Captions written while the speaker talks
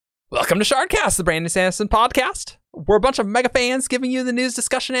Welcome to Shardcast, the Brandon Sanderson podcast. We're a bunch of mega fans giving you the news,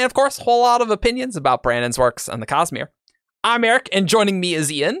 discussion, and of course, a whole lot of opinions about Brandon's works and the Cosmere. I'm Eric, and joining me is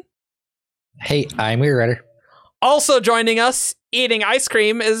Ian. Hey, I'm Weirwriter. Also joining us, eating ice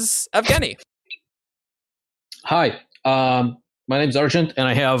cream, is Evgeny. Hi, my name's Argent, and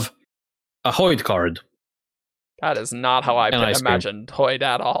I have a Hoid card. That is not how I imagined Hoid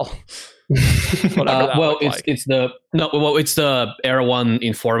at all. It's the Era 1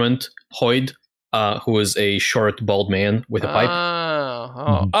 informant Hoid, who is a short, bald man with a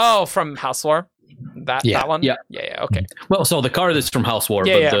pipe. From House War? That one? Yeah, okay. Well, so the card is from House War,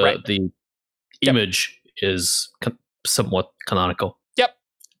 but the image is somewhat canonical. Yep.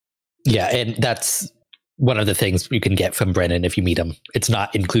 Yeah, and that's one of the things you can get from Brennan if you meet him. It's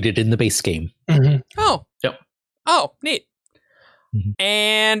not included in the base game. Mm-hmm. Oh. Yep. Oh, neat. Mm-hmm.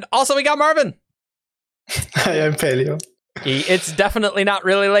 And also we got Marvin. Hi, I'm Paleo. It's definitely not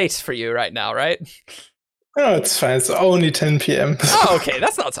really late for you right now, right? Oh, it's fine. It's only 10 p.m. Oh, okay.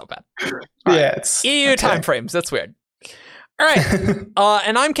 That's not so bad. It's EU time frames. That's weird. All right.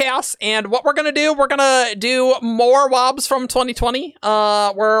 And I'm Chaos. And what we're going to do more WOBs from 2020.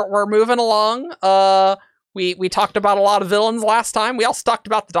 We're moving along. We talked about a lot of villains last time. We also talked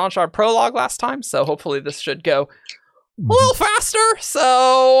about the Dawnshard prologue last time. So hopefully this should go a little faster.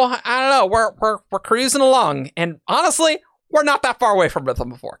 So I don't know. We're cruising along. And honestly, we're not that far away from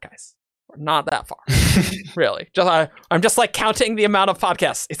Rhythm of War, guys. We're not that far. Really. I'm just like counting the amount of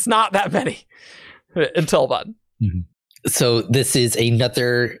podcasts. It's not that many until then. Mm-hmm. So this is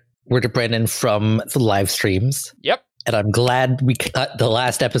another Word of Brennan from the live streams. Yep. And I'm glad we cut the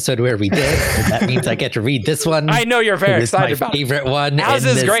last episode where we did. That means I get to read this one. I know you're very excited about it. My favorite one. As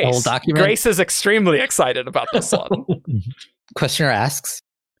is Grace. Whole document. Grace is extremely excited about this one. Questioner asks,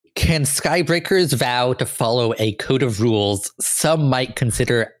 can Skybreakers vow to follow a code of rules some might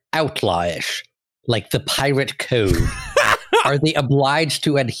consider outlawish, like the Pirate Code? Are they obliged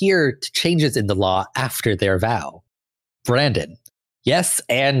to adhere to changes in the law after their vow? Brandon, yes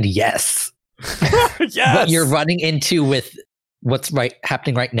and yes. Yes. What you're running into with what's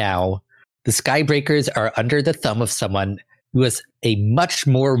happening right now, the Skybreakers are under the thumb of someone who has a much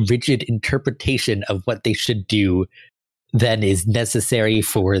more rigid interpretation of what they should do than is necessary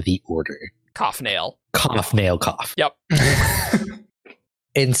for the order. Cough nail. Cough nail cough. Yep.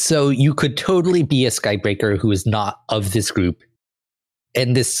 And so you could totally be a Skybreaker who is not of this group,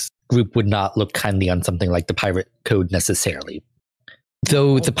 and this group would not look kindly on something like the Pirate Code necessarily.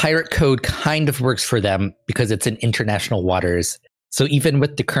 Though the Pirate Code kind of works for them because it's in international waters. So even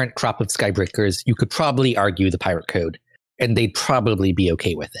with the current crop of Skybreakers, you could probably argue the Pirate Code, and they'd probably be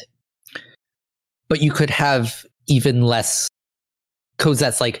okay with it. But you could have even less codes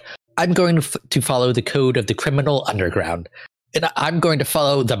that's like, I'm going to follow the code of the criminal underground, and I'm going to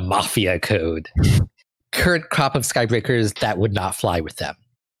follow the Mafia Code. Current crop of Skybreakers, that would not fly with them.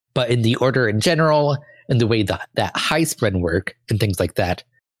 But in the order in general, and the way that high-spread work and things like that,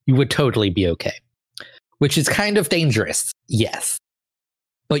 you would totally be okay. Which is kind of dangerous, yes.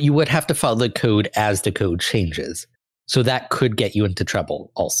 But you would have to follow the code as the code changes. So that could get you into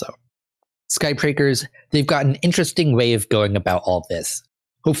trouble also. Skybreakers, they've got an interesting way of going about all this.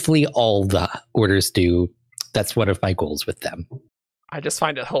 Hopefully all the orders do. That's one of my goals with them. I just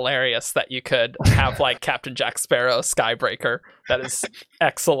find it hilarious that you could have like Captain Jack Sparrow Skybreaker. That is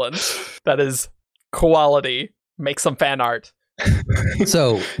excellent. That is quality. Make some fan art.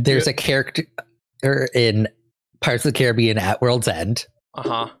 So there's a character in Pirates of the Caribbean at World's End.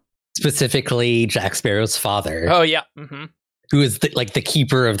 Specifically Jack Sparrow's father. Oh yeah. Mm-hmm. Who is the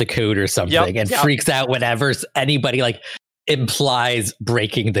keeper of the code or something, and freaks out whenever anybody implies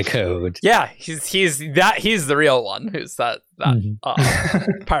breaking the code. Yeah, he's the real one. Who's that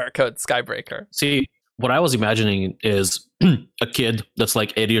Pirate Code Skybreaker? See, what I was imagining is a kid that's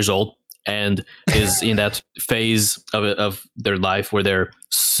like 8 years old and is in that phase of their life where they're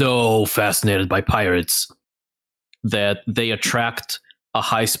so fascinated by pirates that they attract a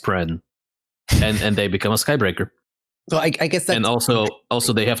high spren and they become a Skybreaker. So I guess that's... And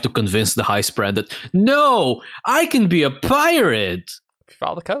also they have to convince the high spread that, no, I can be a pirate.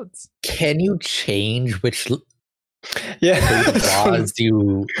 Follow the codes. Can you change which laws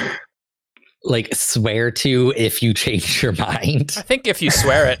you swear to if you change your mind? I think if you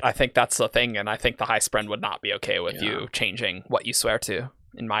swear it, I think that's the thing, and I think the high spren would not be okay with you changing what you swear to,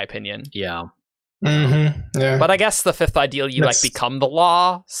 in my opinion. Yeah. Mm-hmm. Yeah. But I guess the fifth ideal, you become the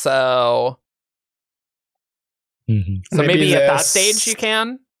law, so... Mm-hmm. So maybe at that stage you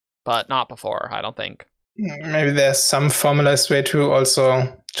can, but not before, I don't think. Maybe there's some formalized way to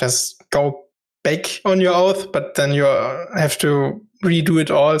also just go back on your oath, but then you have to redo it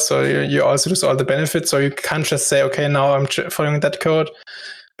all, so you also lose all the benefits. So you can't just say, okay, now I'm following that code,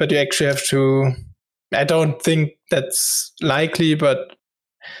 but you actually have to. I don't think that's likely, but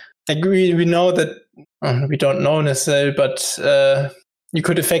like we know that we don't know necessarily, but you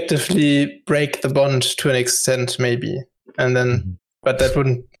could effectively break the bond to an extent, maybe, and then, but that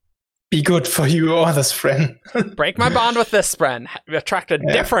wouldn't be good for you or this friend. Break my bond with this friend. Attract a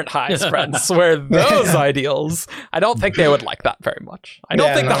different high friend. Swear those ideals. I don't think they would like that very much. I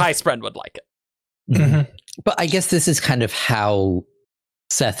don't think the high friend would like it. Mm-hmm. But I guess this is kind of how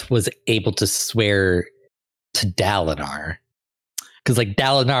Seth was able to swear to Dalinar. Because like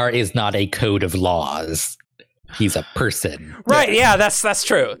Dalinar is not a code of laws. He's a person. Right, yeah, that's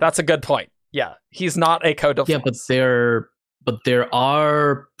true. That's a good point. Yeah, he's not a code of laws. But there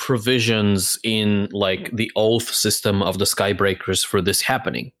are provisions in like the oath system of the Skybreakers for this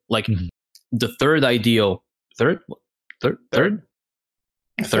happening. Like the third ideal, the third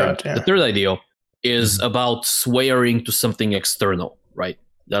ideal is about swearing to something external, right?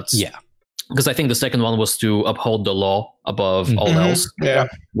 That's because I think the second one was to uphold the law above all else,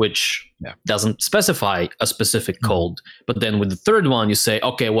 which doesn't specify a specific code. But then with the third one, you say,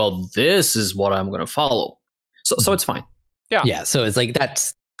 okay, well, this is what I'm going to follow. So it's fine. Yeah. So it's like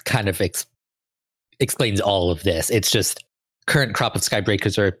that's kind of explains all of this. It's just current crop of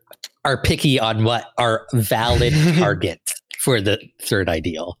Skybreakers are picky on what are valid targets for the third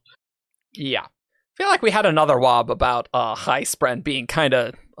ideal. Yeah. I feel like we had another wob about High Spren being kind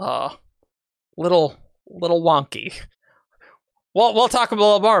of little wonky. We'll talk a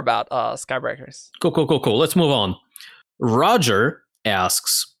little more about Skybreakers. Cool. Let's move on. Roger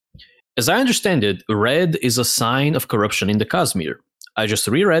asks, as I understand it, red is a sign of corruption in the Cosmere. I just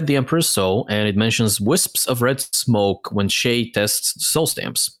reread The Emperor's Soul, and it mentions wisps of red smoke when Shay tests soul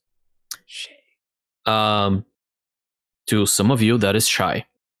stamps. To some of you, that is shy.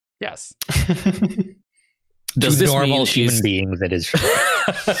 Yes. Does this normal mean human beings that is shy?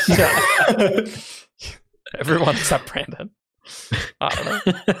 Everyone except Brandon. I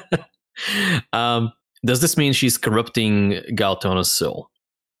don't know. Does this mean she's corrupting Galtona's soul?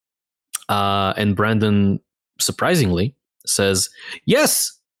 And Brandon, surprisingly, says,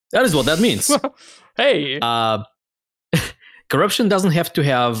 yes, that is what that means. Hey. Corruption doesn't have to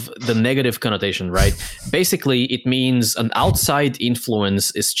have the negative connotation, right? Basically, it means an outside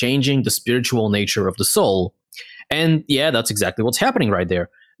influence is changing the spiritual nature of the soul. And yeah, that's exactly what's happening right there.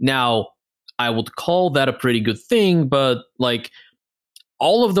 Now, I would call that a pretty good thing, but like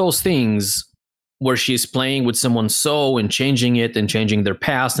all of those things where she's playing with someone's soul and changing it and changing their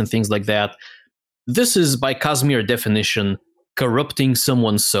past and things like that, this is, by Cosmere definition, corrupting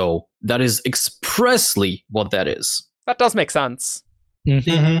someone's soul. That is expressly what that is. That does make sense.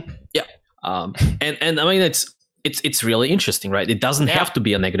 Yeah. And I mean, it's really interesting, right? It doesn't have to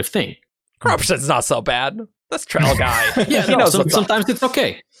be a negative thing. Corruption's not so bad. This Trell guy. He knows sometimes it's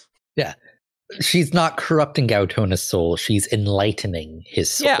okay. Yeah. She's not corrupting Galtona's soul. She's enlightening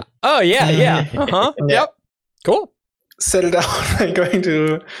his soul. Yeah. Oh, yeah. Uh-huh. Yep. Cool. Settle down. I'm going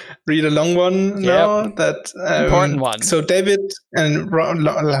to read a long one now. That important one. So David, and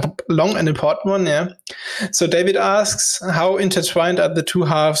long and important one, yeah. So David asks, how intertwined are the two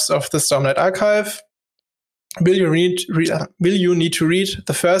halves of the Stormlight Archive? Will you need to read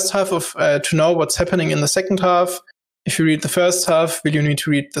the first half of to know what's happening in the second half? If you read the first half, will you need to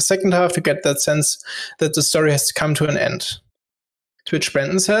read the second half to get that sense that the story has to come to an end? To which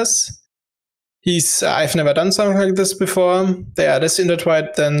Brandon says, I've never done something like this before. They are less intertwined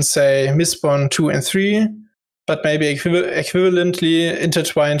than, say, Mistborn 2 and 3, but maybe equivalently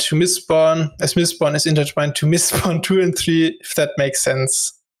intertwined to Mistborn, as Mistborn is intertwined to Mistborn 2 and 3, if that makes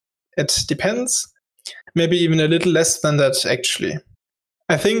sense. It depends. Maybe even a little less than that, actually.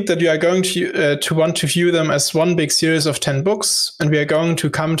 I think that you are going to want to view them as one big series of 10 books, and we are going to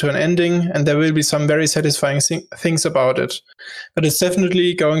come to an ending, and there will be some very satisfying things about it. But it's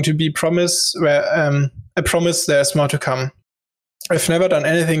definitely going to be a promise there's more to come. I've never done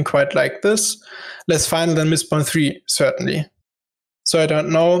anything quite like this, less final than Mistborn 3, certainly. So I don't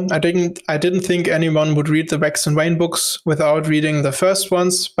know. I didn't think anyone would read the Wax and Wayne books without reading the first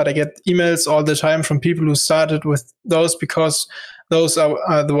ones, but I get emails all the time from people who started with those because those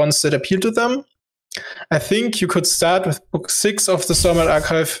are the ones that appeal to them. I think you could start with book 6 of the Stormlight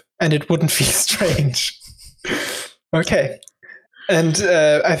Archive and it wouldn't feel strange. Okay. And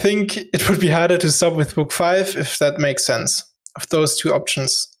I think it would be harder to stop with book 5 if that makes sense, of those two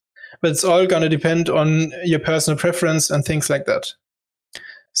options. But it's all going to depend on your personal preference and things like that.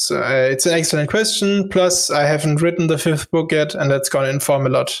 So it's an excellent question. Plus, I haven't written the 5th book yet, and that's going to inform a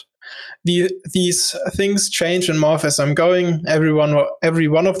lot. these things change and morph as I'm going. Every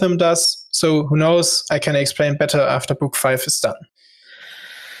one of them does. So who knows? I can explain better after book 5 is done.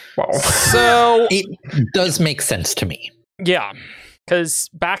 Wow. So It does make sense to me. yeah, because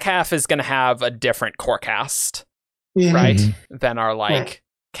back half is going to have a different core cast, Mhm. right? Mhm. Than our like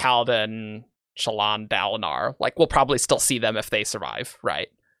Kaladin, Shallan, Dalinar. Like we'll probably still see them if they survive, right?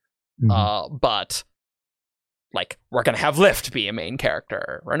 But like we're gonna have Lift be a main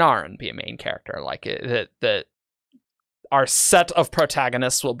character, Renarin be a main character. Like our set of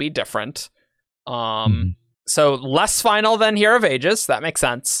protagonists will be different. So less final than Hero of Ages. That makes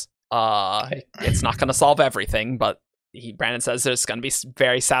sense. It's not gonna solve everything, but Brandon says there's gonna be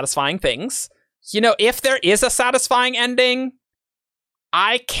very satisfying things. You know, if there is a satisfying ending,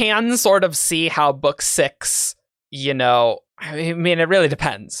 I can sort of see how book 6, you know, I mean, it really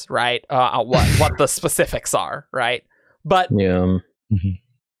depends, right? On what the specifics are, right? But Yeah.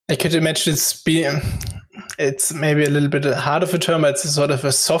 I could imagine it's maybe a little bit hard of a term, but it's a sort of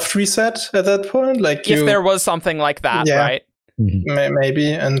a soft reset at that point. Like if there was something like that, Yeah. right?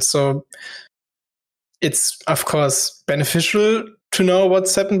 maybe, and so it's of course beneficial to know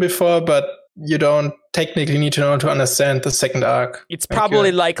what's happened before, but you don't technically need to know to understand the second arc. It's Like,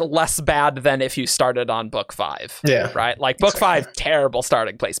 probably like less bad than if you started on book 5. Yeah. Right? Like book Exactly. 5, terrible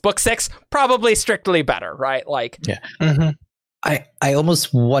starting place. Book 6, probably strictly better, right? Like Mhm. I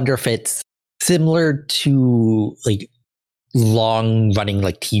almost wonder if it's similar to like long running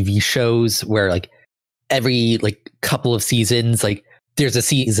like TV shows where like every like couple of seasons, like there's a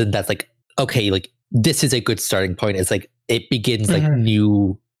season that's like, okay, like this is a good starting point. It's like it begins like Mhm.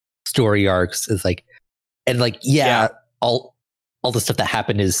 new story arcs. It's like, and like, Yeah. all the stuff that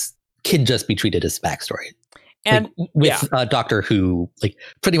happened can just be treated as backstory. and Like, with Doctor Who, like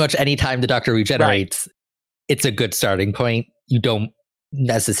pretty much anytime the Doctor regenerates, it's a good starting point. You don't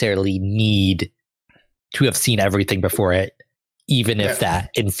necessarily need to have seen everything before it, even if that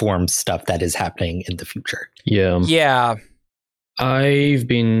informs stuff that is happening in the future. yeah. I've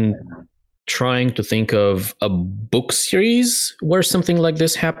been trying to think of a book series where something like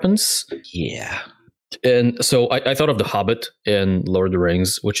this happens. Yeah. And so I thought of The Hobbit and Lord of the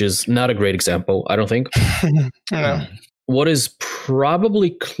Rings, which is not a great example, I don't think. No. What is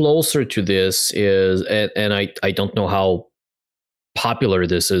probably closer to this is, and I don't know how popular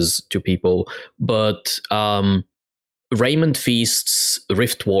this is to people, but Raymond Feast's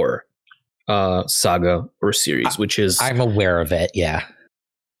Rift War saga or series, which is I'm aware of it. Yeah.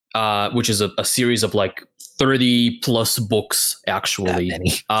 which is a series of like 30 plus books That actually.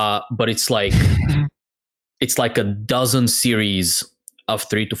 many. But it's like a dozen series of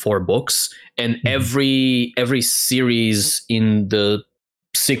 3 to 4 books, and every series in the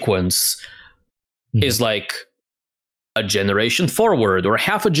sequence is like a generation forward or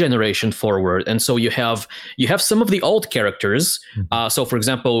half a generation forward. And so you have some of the old characters. So for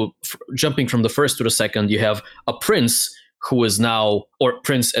example, jumping from the first to the second, you have a prince who is now, or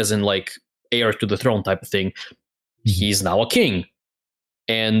prince as in like heir to the throne type of thing. He's now a king,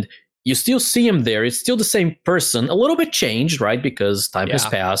 and you still see him there. It's still the same person, a little bit changed, right? Because time has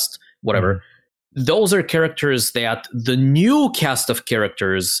passed, whatever. Those are characters that the new cast of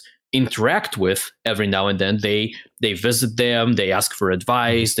characters interact with every now and then. They visit them, they ask for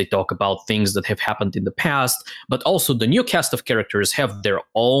advice, they talk about things that have happened in the past, but also the new cast of characters have their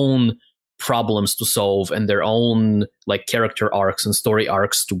own problems to solve and their own like character arcs and story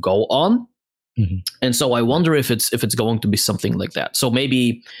arcs to go on. And so I wonder if it's going to be something like that. So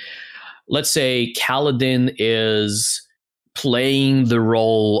maybe let's say Kaladin is playing the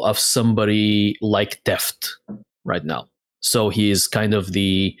role of somebody like Teft right now. So he is kind of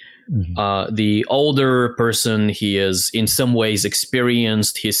the older person. He is in some ways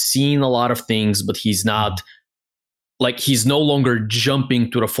experienced. He's seen a lot of things, but he's not like, he's no longer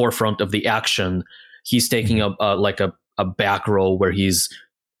jumping to the forefront of the action. He's taking a back role where he's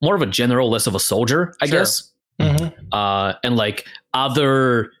more of a general, less of a soldier, I guess. And like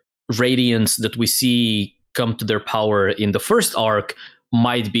other Radiants that we see come to their power in the first arc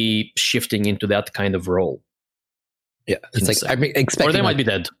might be shifting into that kind of role. Yeah, it's like I'm expecting, or they might be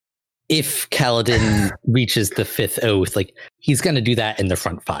dead. If Kaladin reaches the 5th oath, like he's going to do that in the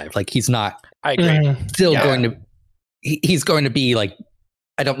front 5. Like he's not. I agree. Still going to. He's going to be like,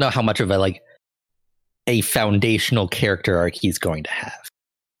 I don't know how much of a foundational character arc he's going to have.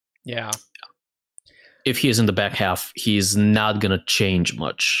 Yeah. If he is in the back half, he's not going to change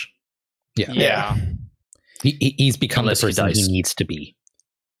much. Yeah. He's become Unless the he person dies. he needs to be.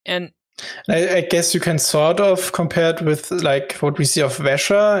 And I guess you can sort of compare it with like what we see of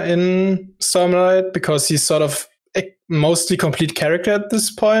Vesha in Stormlight, because he's sort of a mostly complete character at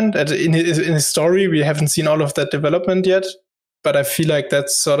this point. In his story, we haven't seen all of that development yet, but I feel like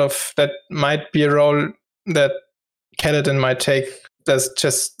that might be a role that Kaladin might take. That's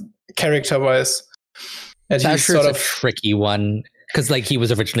just character-wise. And That's sort of a tricky one because like he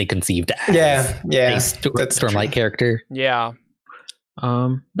was originally conceived as a Stormlight character. Yeah.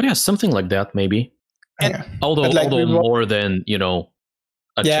 But yeah, something like that maybe. Although more than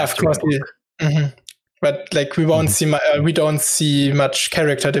of course. But like we won't see we don't see much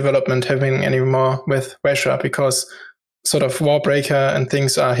character development happening anymore with Wesher because sort of Warbreaker and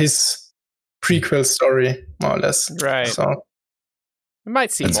things are his prequel story more or less. Right. So we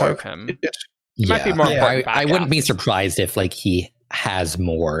might see more of him. Yeah, might be more important. I wouldn't be surprised if like he has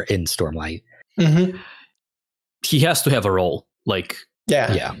more in Stormlight. Mm-hmm. He has to have a role. Like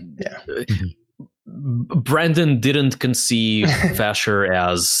Brandon didn't conceive Vasher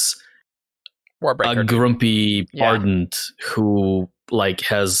as Warbreaker, a grumpy ardent who like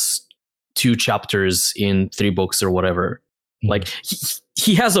has 2 chapters in 3 books or whatever. Like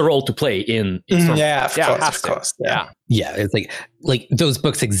he has a role to play in Stormlight. Of course. Yeah, it's like those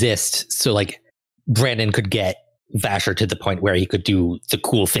books exist, so like Brandon could get Vasher to the point where he could do the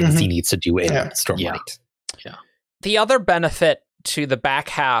cool things he needs to do in Stormlight. Yeah. The other benefit to the back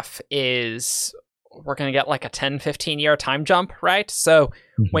half is we're going to get like a 10-15 year time jump, right? So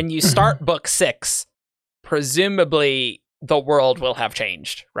when you start book 6, presumably the world will have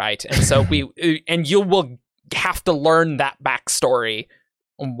changed, right? And so you will have to learn that backstory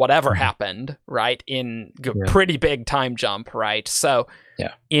on whatever happened, right? In a pretty big time jump, right? So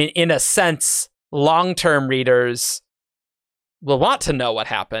in a sense, long-term readers will want to know what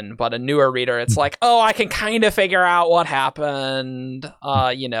happened, but a newer reader, it's like, oh, I can kind of figure out what happened,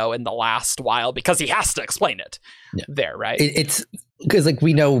 in the last while, because he has to explain it there, right? It's because like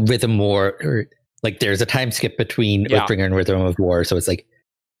we know Rhythm War, or like there's a time skip between Oathbringer and Rhythm of War, so it's like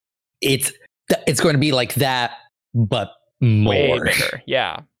it's going to be like that, but more. Way bigger,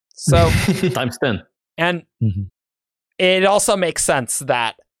 yeah. So times 10. And it also makes sense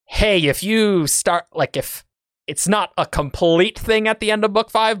that, hey, if you start, like if it's not a complete thing at the end of book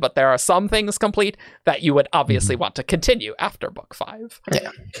 5, but there are some things complete that you would obviously want to continue after book 5. Yeah.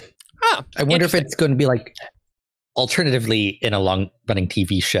 I wonder if it's going to be like alternatively in a long running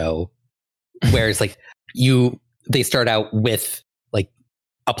TV show, where it's like they start out with like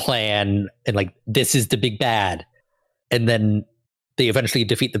a plan and like this is the big bad, and then they eventually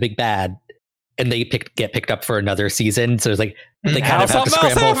defeat the big bad, and they get picked up for another season. So it's like they kind of have to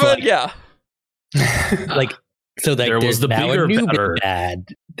scramble for like so that there's the now a new big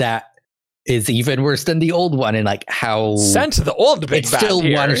bad that is even worse than the old one, and like how sent the old big it's bad still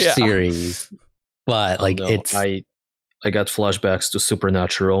here, one series, but like it's I got flashbacks to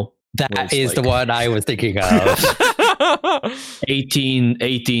Supernatural. That is like the one I was thinking of.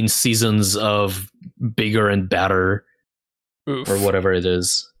 18 seasons of bigger and badder. Oof. Or whatever it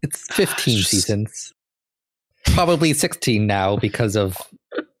is. It's 15 seasons. Probably 16 now because of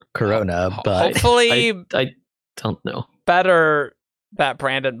Corona, but hopefully I don't know. Better that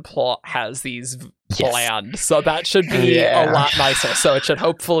Brandon has these planned. So that should be a lot nicer. So it should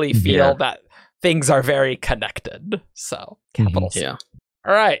hopefully feel that things are very connected. So capitals. Yeah.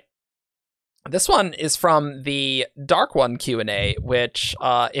 All right. This one is from the Dark One Q&A, which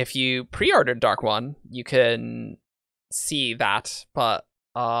if you pre-ordered Dark One, you can see that, but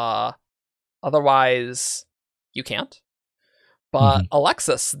otherwise you can't. But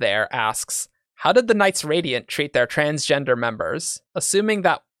Alexis there asks, how did the Knights Radiant treat their transgender members, assuming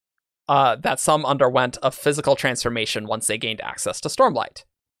that that some underwent a physical transformation once they gained access to Stormlight?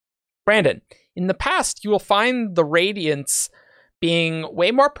 Brandon, in the past, you will find the Radiants being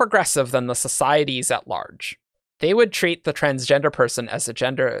way more progressive than the societies at large. They would treat the transgender person as a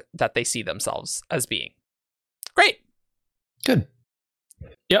gender that they see themselves as being. Great. Good.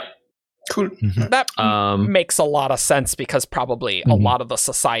 Yep. Cool. That makes a lot of sense because probably a lot of the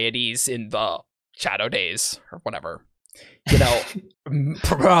societies in the Shadow Days or whatever,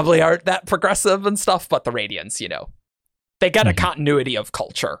 probably aren't that progressive and stuff, but the Radiants, they get a continuity of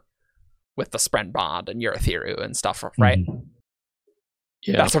culture with the Sprenbond and Urithiru and stuff, right?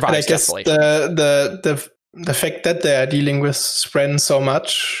 Yeah. That survives, I guess definitely. The fact that they are dealing with Spren so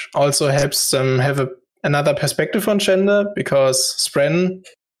much also helps them have another perspective on gender, because Spren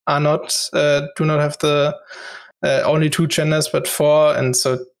are do not have the only 2 genders but 4, and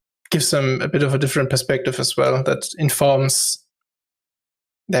so it gives them a bit of a different perspective as well that informs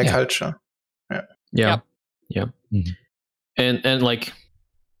their culture. Yeah. And like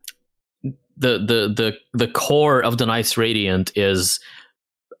the core of the Knights Radiant is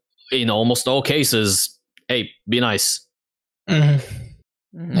in almost all cases hey, be nice.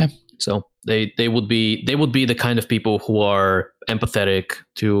 Mm-hmm. So they would be the kind of people who are empathetic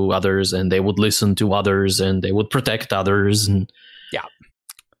to others, and they would listen to others, and they would protect others, and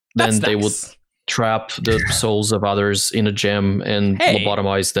then they would trap the souls of others in a gem and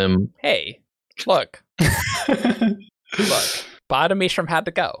lobotomize them. Hey, look, Bottom Ishram had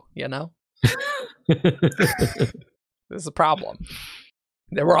to go. You know, this is a problem.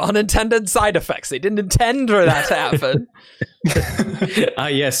 There were unintended side effects. They didn't intend for that to happen.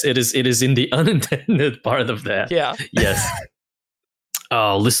 Yes, it is in the unintended part of that. Yeah. Yes.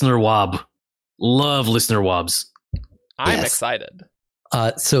 Oh, Listener Wob. Love Listener Wobs. I'm excited.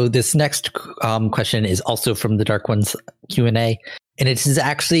 So this next question is also from the Dark Ones Q&A, and it is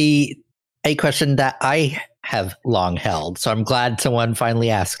actually a question that I have long held. So I'm glad someone finally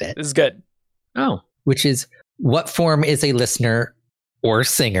asked it. This is good. Oh. Which is, what form is a listener or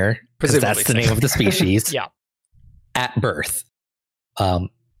singer, because that's the name of the species, at birth?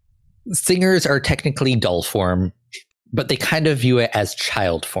 Singers are technically dull form, but they kind of view it as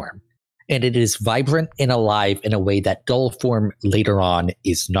child form. And it is vibrant and alive in a way that dull form later on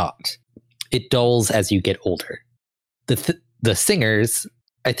is not. It dulls as you get older. The singers,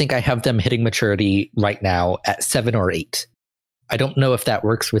 I think I have them hitting maturity right now at 7 or 8. I don't know if that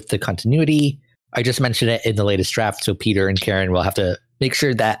works with the continuity. I just mentioned it in the latest draft, so Peter and Karen will have to make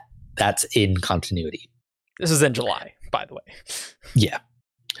sure that that's in continuity. This is in July, by the way. Yeah.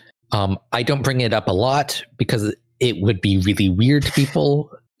 I don't bring it up a lot because it would be really weird to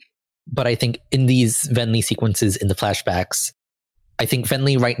people. But I think in these Venli sequences in the flashbacks, I think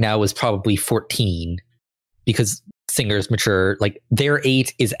Venli right now is probably 14 because singers mature, like their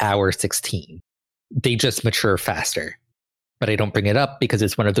 8 is our 16. They just mature faster. But I don't bring it up because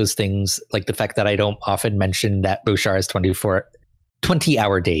it's one of those things, like the fact that I don't often mention that Roshar has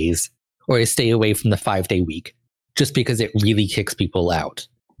 20-hour days, or I stay away from the 5-day week, just because it really kicks people out.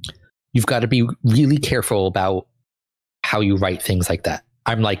 You've got to be really careful about how you write things like that.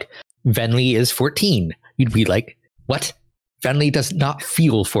 I'm like, Venli is 14. You'd be like, what? Venli does not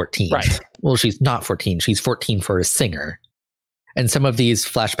feel 14. Right. Well, she's not 14. She's 14 for a singer. And some of these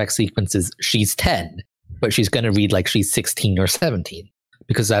flashback sequences, she's 10. But she's going to read like she's 16 or 17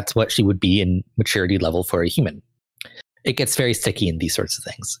 because that's what she would be in maturity level for a human. It gets very sticky in these sorts of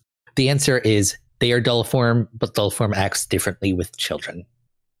things. The answer is they are dull form, but dull form acts differently with children.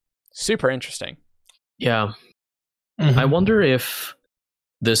 Super interesting. Yeah. Mm-hmm. I wonder if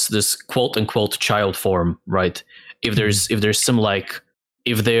this quote unquote child form, right? If there's some like,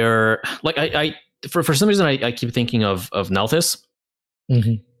 if they're like, I for some reason I keep thinking of Nalthis.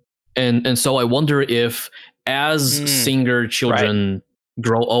 Mm-hmm. And so I wonder if as singer children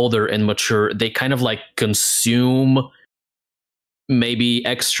grow older and mature, they kind of like consume maybe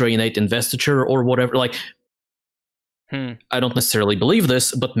extra innate investiture or whatever. Like, I don't necessarily believe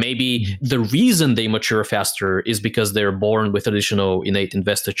this, but maybe the reason they mature faster is because they're born with additional innate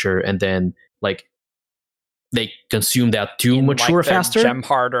investiture, and then like they consume that to mature like faster.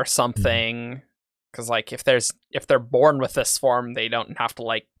 Gemheart or something. Because like if they're born with this form, they don't have to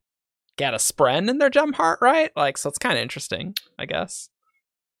like get a spren in their Gemheart, right? Like, so it's kind of interesting, I guess.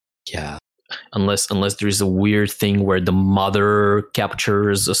 Yeah. Unless there is a weird thing where the mother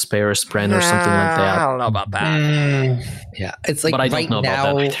captures a spare spren or something like that. I don't know about that. Yeah, it's like but I right don't know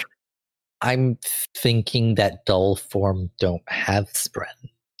now, about that either. I'm thinking that dull form don't have spren.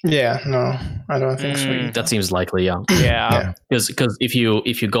 Yeah, no, I don't think so. That seems likely, yeah. Yeah. Because if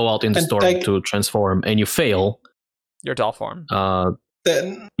you go out in the storm to transform and you fail, your dull form.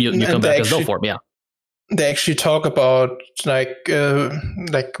 You come back as dull form, yeah. They actually talk about like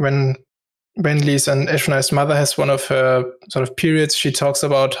when Venli's and Eshonai's mother has one of her sort of periods, she talks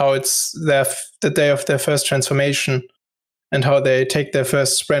about how it's the day of their first transformation and how they take their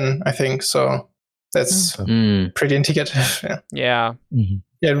first spren, I think. So that's pretty indicative. Yeah. Yeah. Mm-hmm.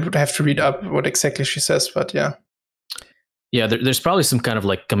 Yeah, I would have to read up what exactly she says, but yeah. Yeah, there's probably some kind of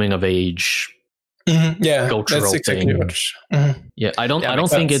like coming of age. Mm-hmm. Yeah, cultural that's exactly thing. what. Yeah, I don't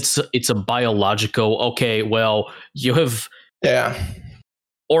think it's a biological. Okay, well, you have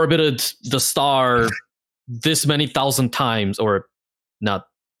orbited the star this many thousand times, or not.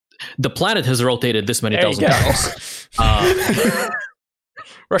 The planet has rotated this many thousand times.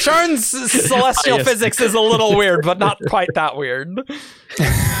 Rosharn's celestial physics is a little weird, but not quite that weird.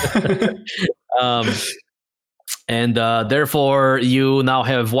 And therefore, you now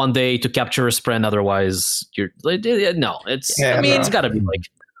have 1 day to capture a spren. Otherwise, you're no. It's got to be like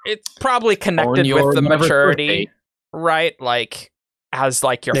it's probably connected with the maturity, right? Like as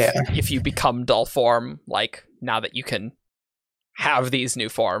like your if you become dull form, like now that you can have these new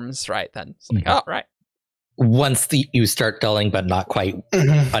forms, right? Then it's like, oh, right. once you start dulling, but not quite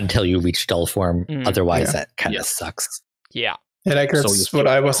until you reach dull form. Otherwise, that kind of sucks. Yeah. Yeah, like that's what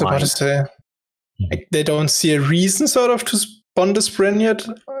I was about to say. Like, they don't see a reason sort of to spawn the Spren yet.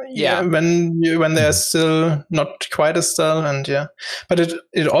 When they're still not quite as dull, and but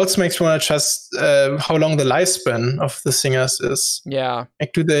it also makes me want to just how long the lifespan of the singers is. Yeah.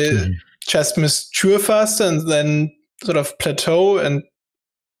 Like, do they just mature faster and then sort of plateau and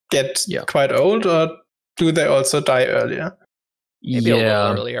get quite old, or do they also die earlier? Maybe a little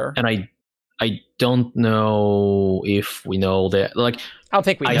earlier. And I don't know if we know that. Like, I don't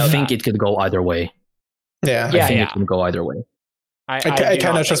think we know I think that. it could go either way. Yeah. I think it can go either way. I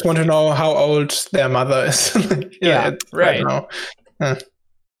kind of just want to know how old their mother is. Right now.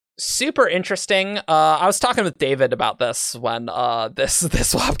 Super interesting. I was talking with David about this when this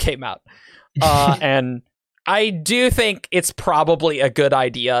swap came out. And I do think it's probably a good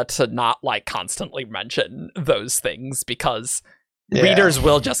idea to not like constantly mention those things, because readers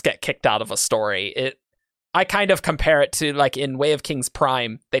will just get kicked out of a story. I kind of compare it to like in Way of Kings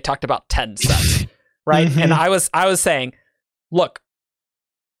Prime, they talked about 10 sets, right? And I was saying, look,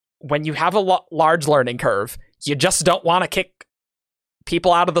 when you have a large learning curve, you just don't want to kick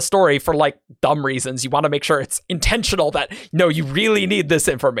people out of the story for like dumb reasons. You want to make sure it's intentional, that no, you really need this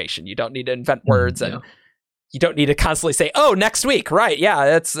information. You don't need to invent words, and you don't need to constantly say, oh, next week, right? Yeah,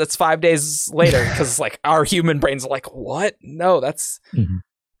 that's 5 days later, because like our human brains are like, what? No, that's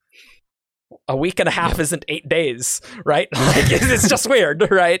a week and a half isn't 8 days, right? Like, it's just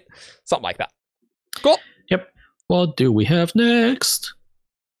weird, right? Something like that. Cool. Yep. What do we have next?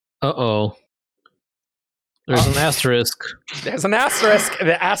 Uh-oh. There's an asterisk. There's an asterisk.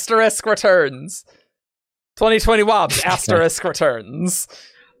 The asterisk returns. 2020 Wobs, asterisk returns.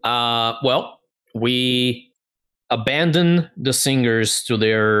 Well, we abandon the singers to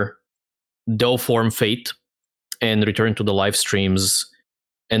their dull form fate and return to the live streams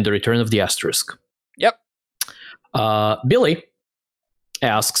and the return of the asterisk. Yep. Billy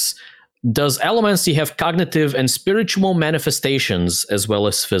asks, does allomancy have cognitive and spiritual manifestations as well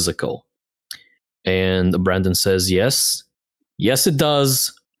as physical? And Brandon says yes. Yes, it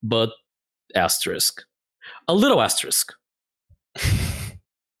does, but asterisk. A little asterisk.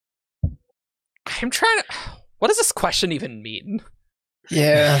 I'm trying to... What does this question even mean?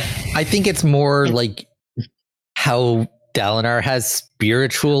 Yeah. I think it's more like how Dalinar has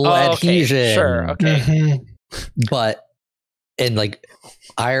spiritual adhesion. Okay, sure, okay. But, and like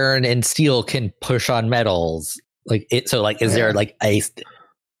iron and steel can push on metals. Like it, so like, is there like a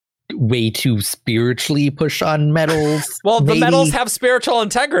way to spiritually push on metals? Well, maybe? The metals have spiritual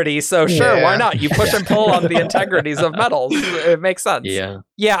integrity, so sure, why not? You push and pull on the integrities of metals. It makes sense. Yeah,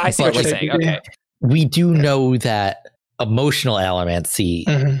 I see what you're saying. Okay. We do know that emotional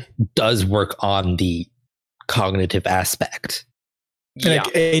allomancy does work on the cognitive aspect. And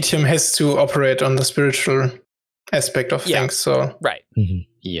like Atium has to operate on the spiritual aspect of things. So right.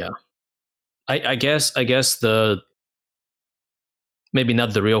 Yeah. I guess the maybe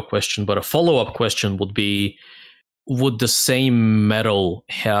not the real question, but a follow-up question would be, would the same metal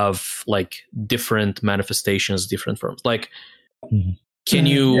have like different manifestations, different forms? Like, can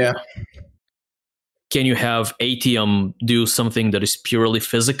you have Atium do something that is purely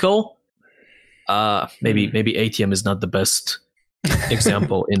physical? Maybe Atium is not the best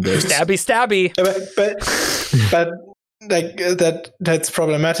example in this. Stabby. But like that's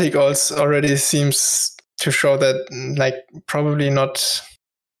problematic. Also, already seems to show that like probably not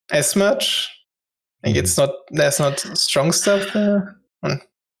as much. Like there's not strong stuff there.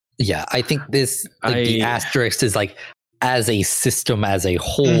 Yeah, I think the asterisk is like as a system as a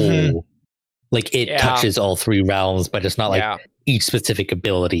whole. Like it touches all three realms, but it's not like each specific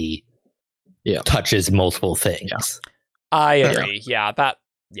ability touches multiple things. Yeah. I agree. Yeah, that.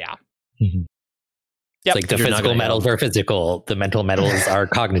 Yeah. Yep. Like the physical metals are physical, the mental metals are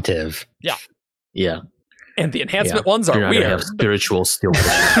cognitive. Yeah. Yeah. And the enhancement ones are weird. Have spiritual still.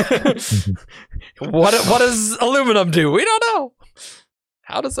 What does aluminum do? We don't know.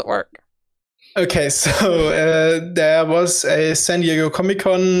 How does it work? Okay, so there was a San Diego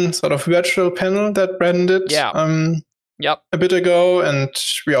Comic-Con sort of virtual panel that Brandon did a bit ago, and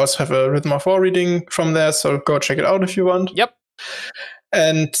we also have a Rhythm of War reading from there, so go check it out if you want. Yep.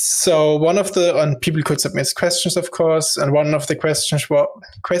 And so people could submit questions, of course, and one of the questions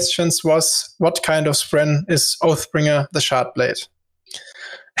was, what kind of Spren is Oathbringer the Shardblade?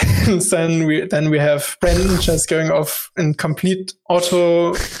 And then we have Brandon just going off in complete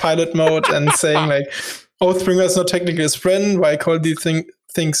autopilot mode and saying like, Oathbringer is not technically a Spren, why call these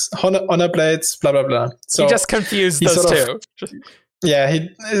things honor blades, blah blah blah. So he just confused those two. he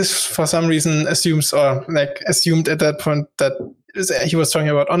is for some reason assumed at that point that he was talking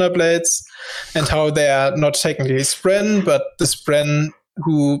about honor blades and how they are not technically Spren, but the Spren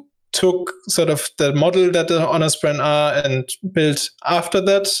who took sort of the model that the honor Spren are and built after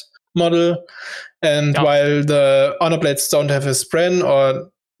that model. And while the honor blades don't have a Spren, or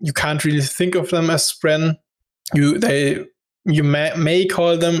you can't really think of them as Spren, you may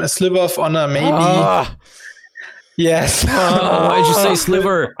call them a sliver of honor, maybe. Yes. Why'd you say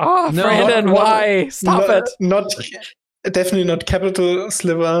sliver? No, Brandon, why? Stop it. Definitely not capital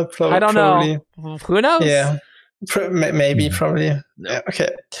sliver. I don't know. Who knows? Yeah. Maybe, probably. No. Yeah, okay.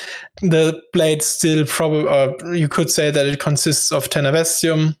 The blade still probably, you could say that it consists of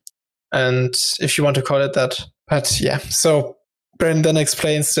Tenavestium, and if you want to call it that. But yeah, so Brandon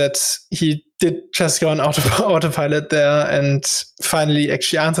explains that he did just go on autopilot there and finally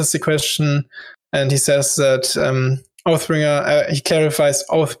actually answers the question. And he says that Oathbringer, he clarifies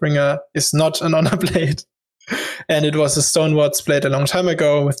Oathbringer is not an honor blade. And it was a Stonewards blade a long time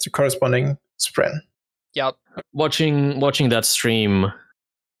ago with the corresponding Spren. Yep. Watching that stream,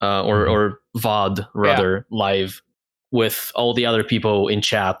 or VOD rather, live with all the other people in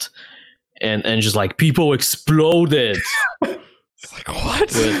chat, and just like people exploded. It's like,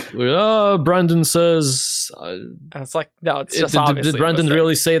 what? Brandon says. It's like, no, it's just obviously. Did Brandon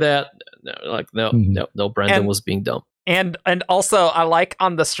really say that? No, Brandon was being dumb. And also, I like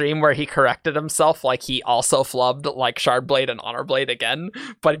on the stream where he corrected himself, like he also flubbed like Shardblade and Honorblade again,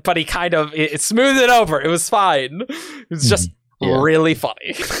 but he kind of it smoothed it over. It was fine. It's just really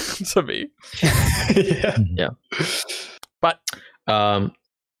funny to me. Yeah. But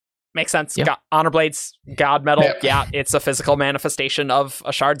makes sense. Yeah. Honorblade's God Metal. Yeah, it's a physical manifestation of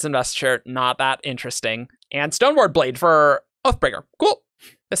a Shard's Investiture. Not that interesting. And Stoneward Blade for Oathbringer. Cool.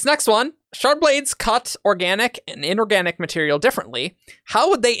 This next one, shard blades cut organic and inorganic material differently. How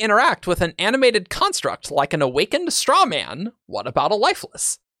would they interact with an animated construct like an awakened straw man? What about a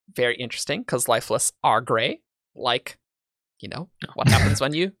lifeless? Very interesting, because lifeless are gray. Like, what happens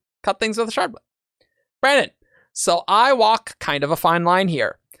when you cut things with a shard blade? Brandon, so I walk kind of a fine line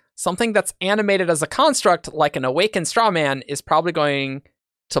here. Something that's animated as a construct like an awakened straw man is probably going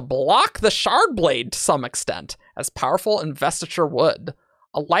to block the shard blade to some extent, as powerful investiture would.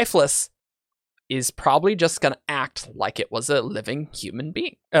 A lifeless is probably just going to act like it was a living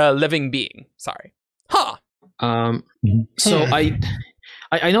being. Sorry. Huh. So I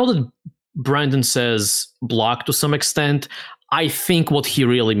know that Brandon says block to some extent. I think what he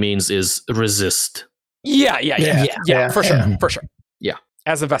really means is resist. Yeah, for sure. Yeah.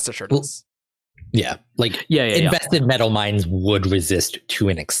 As investiture does. Yeah. Invested metal mines would resist to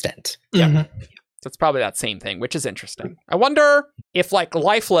an extent. Yeah. Mm-hmm. So it's probably that same thing, which is interesting. I wonder if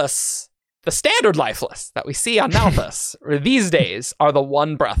lifeless, the standard lifeless that we see on Malthus these days are the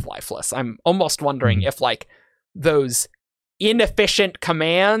one breath lifeless. I'm almost wondering if those inefficient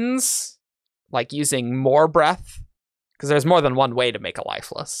commands, like using more breath, because there's more than one way to make a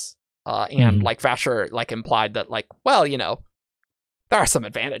lifeless. And Vasher implied that there are some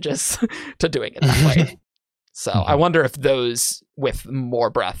advantages to doing it that way. So I wonder if those with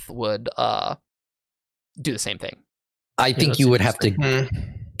more breath would do the same thing. I think you would have to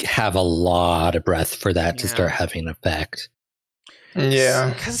have a lot of breath for that to start having an effect.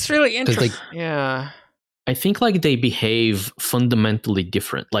 Yeah. Because it's really interesting. I think they behave fundamentally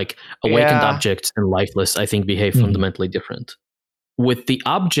different. Like awakened objects and lifeless, I think behave fundamentally different. With the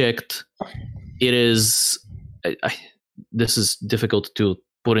object, it is... this is difficult to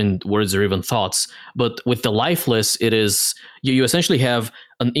put in words or even thoughts, but with the lifeless, it is you essentially have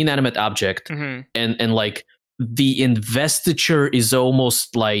an inanimate object, and the investiture is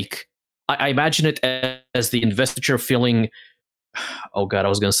almost like I imagine it as the investiture filling. Oh god, I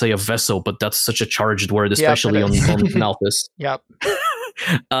was going to say a vessel, but that's such a charged word, especially on Malthus. Yep,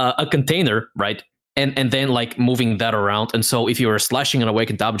 a container, right? And then moving that around. And so if you are slashing an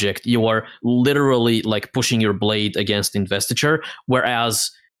awakened object, you are literally pushing your blade against investiture. Whereas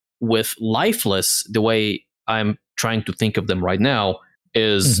with lifeless, the way I'm trying to think of them right now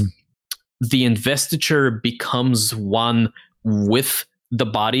is the investiture becomes one with the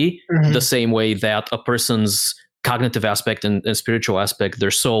body, the same way that a person's cognitive aspect and spiritual aspect,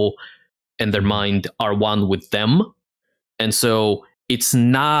 their soul and their mind are one with them. And so it's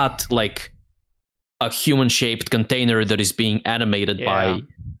not a human-shaped container that is being animated by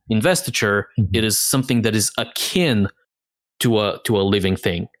investiture. It is something that is akin to a living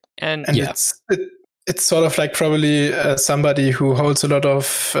thing. And it's sort of probably somebody who holds a lot of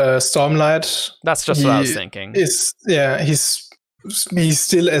Stormlight. That's just what I was thinking. He's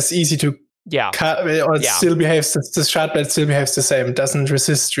still as easy to Yeah. It still behaves. The Shardblade still behaves the same. It doesn't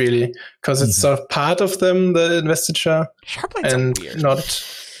resist really because it's sort of part of them, the investiture, Shardblades and are weird. not.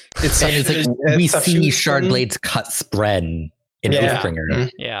 It's And it's like we see Shardblades cut Spren in Yeah. Oathbringer,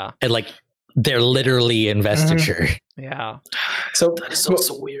 Yeah. and like they're literally investiture. Yeah. So That is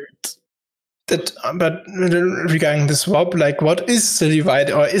also weird. but regarding the swap, like what is the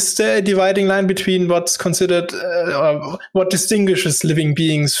divide, or is there a dividing line between what's considered, or what distinguishes living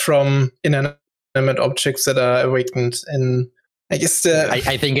beings from inanimate objects that are awakened? And I guess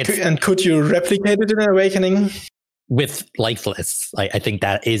I think it's and could you replicate it in an awakening? with lifeless. I think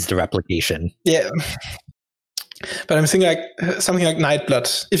that is the replication. Yeah, but I'm thinking like something like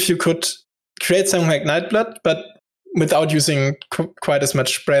Nightblood. If you could create something like Nightblood, but without using quite as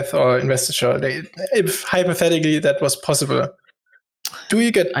much breath or investiture, if hypothetically that was possible, do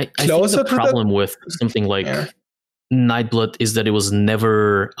you get I closer think the to problem with something like Nightblood is that it was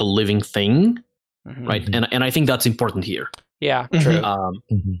never a living thing, Mhm. right? And I think that's important here. Yeah. Mhm. True.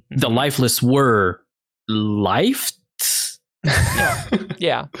 Mhm. The lifeless were life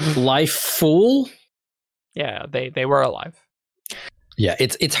Yeah. full. Yeah. They were alive. Yeah,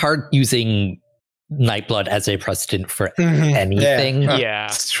 it's hard using Nightblood as a precedent for Mhm. anything. Yeah.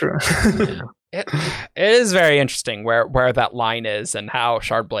 It's true. It is very interesting where that line is and how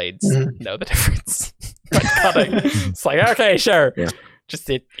Shardblades Mhm. know the difference. When cutting. It's like, okay, sure. Yeah. Just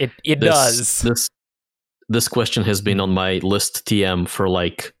it does. This question has been on my list TM for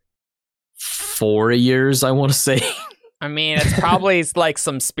like 4 years, I want to say. I mean, it's probably like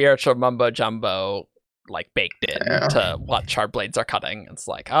some spiritual mumbo jumbo like baked in Yeah. to what Shardblades are cutting. It's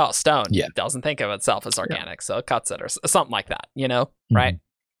like, oh, stone Yeah. doesn't think of itself as organic, so it cuts it or something like that, Mhm. right?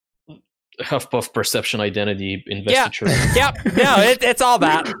 Huffpuff perception identity investiture Yep. No, it's all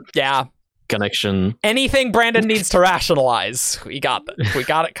that. Yeah. connection. Anything Brandon needs to rationalize, we got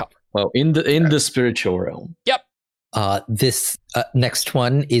it covered. Well, in the spiritual realm. This next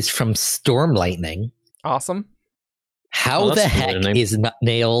one is from Storm Lightning. Awesome. How Oh, the that's a heck familiar name. is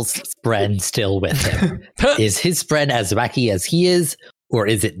Nail's Spren still with him? Is his Spren as wacky as he is, or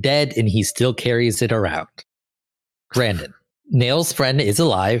is it dead and he still carries it around? Brandon, Nail's Spren is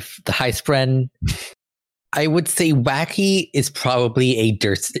alive. The High Spren, I would say wacky is probably a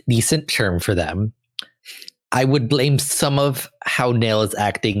decent term for them. I would blame some of how Nail is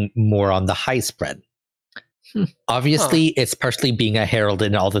acting more on the High Spren. Obviously, it's partially being a herald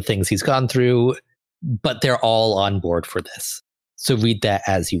and all the things he's gone through, but they're all on board for this. So read that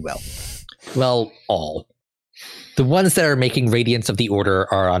as you will. Well, all. The ones that are making Radiance of the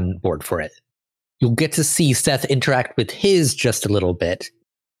Order are on board for it. You'll get to see Seth interact with his just a little bit.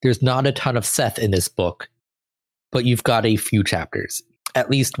 There's not a ton of Seth in this book, but you've got a few chapters, at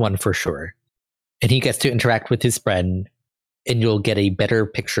least one for sure. And he gets to interact with his Spren, and you'll get a better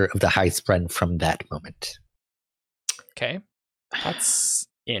picture of the High Spren from that moment. Okay. That's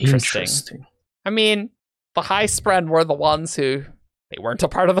interesting. I mean, the High Spren were the ones who they weren't a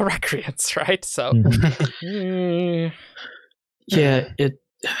part of the Recreants, right? So Mhm. Yeah,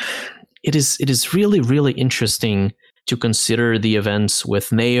 it is really interesting to consider the events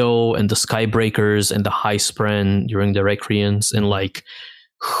with Neo and the Skybreakers and the High Spren during the Recreants, and like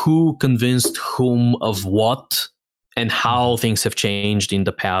who convinced whom of what and how things have changed in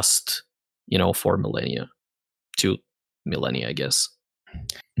the past, 4 millennia, 2 millennia, I guess.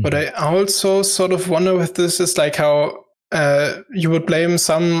 But I also sort of wonder with this is like how you would blame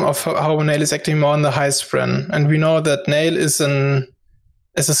some of how Nail is acting more on the High Spren. And we know that Nail is a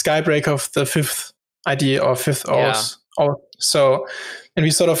Skybreaker of the 5th ID or 5th Yeah. Oath. So, and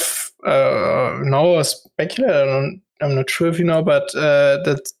we sort of know or speculate, I'm not sure if you know, but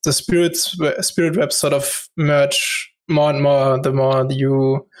that the spirit webs sort of merge more and more the more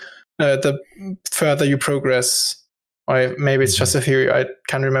the further you progress. Or maybe it's just a theory, I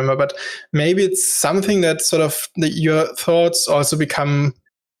can't remember, but maybe it's something that sort of your thoughts also become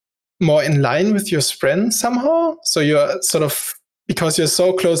more in line with your Spren somehow. So you're sort of, because you're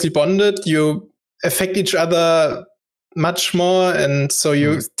so closely bonded, you affect each other much more, and so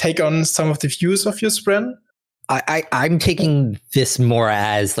you take on some of the views of your Spren. I'm taking this more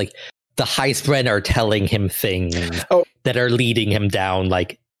as like the High Spren are telling him things that are leading him down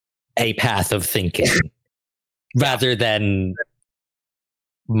like a path of thinking. Rather than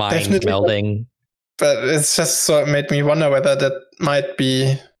mind Definitely. melding. But it's just sort of made me wonder whether that might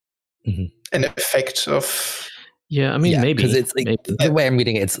be Mhm. an effect of. Yeah, I mean, maybe. Because it's like maybe. the way I'm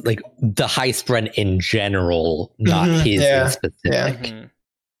reading it, it's like the High Spren in general, not Mhm, his yeah, in specific. yeah. Mhm.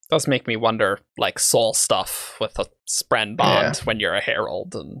 Does make me wonder, like soul stuff with a Spren bond when you're a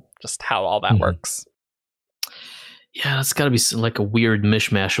herald, and just how all that Mhm. works. Yeah, it's got to be like a weird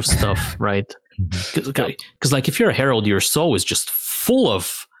mishmash of stuff, right? Because like if you're a herald, your soul is just full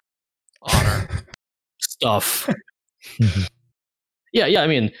of Honor. stuff. yeah. I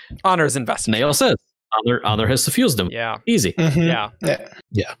mean, Honor is investment. Nail says honor has suffused them. Yeah. Easy. Yeah.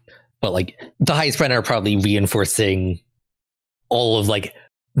 But like the Heisbrenner are probably reinforcing all of like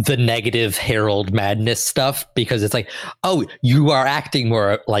the negative herald madness stuff, because it's like, oh, you are acting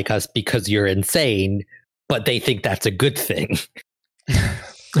more like us because you're insane, but they think that's a good thing.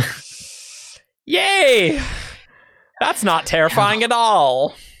 Yay! That's not terrifying at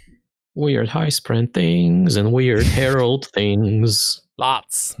all. Weird Heisprint things and weird herald things.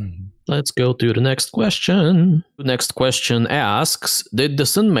 Lots. Let's go to the next question. The next question asks, did the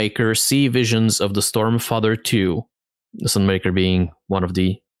Sunmaker see visions of the Stormfather too? The Sunmaker being one of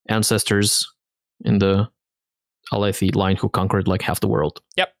the ancestors in the Alethi line who conquered like half the world.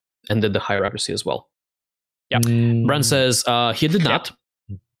 Yep. And did the Hierarchy as well. Yep. Bren says he did not.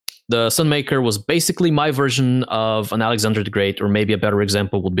 The Sunmaker was basically my version of an Alexander the Great, or maybe a better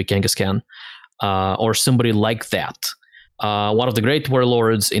example would be Genghis Khan, or somebody like that. One of the great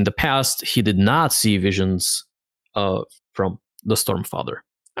warlords in the past, he did not see visions from the Stormfather.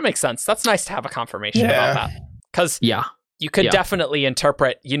 That makes sense. That's nice to have a confirmation about that. Because you could definitely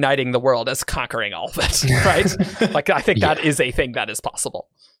interpret uniting the world as conquering all of it, right? Like, I think that is a thing that is possible.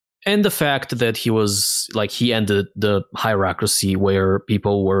 And the fact that he ended the hierarchy where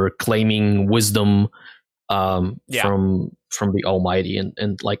people were claiming wisdom from the Almighty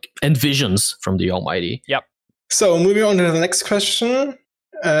and visions from the Almighty. Yep. So moving on to the next question.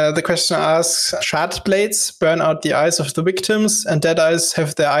 The question asks, shard blades burn out the eyes of the victims, and dead eyes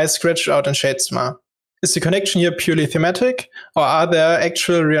have their eyes scratched out in Shadesmar. Is the connection here purely thematic, or are there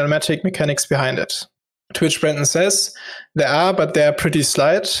actual realmatic mechanics behind it? To which Brendan says, there are, but they are pretty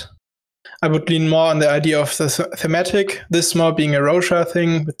slight. I would lean more on the idea of the thematic, this more being a Rosha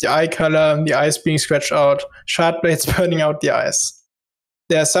thing, with the eye color, the eyes being scratched out, shard blades burning out the eyes.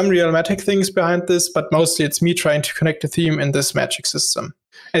 There are some realmatic things behind this, but mostly it's me trying to connect the theme in this magic system.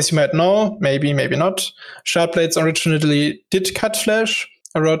 As you might know, maybe not, shard blades originally did cut flesh.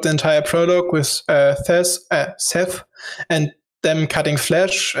 I wrote the entire prologue with Seth and them cutting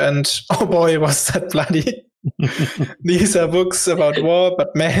flesh, and oh boy, was that bloody. These are books about war,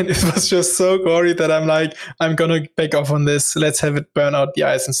 but man, it was just so gory that I'm like, I'm gonna back off on this. Let's have it burn out the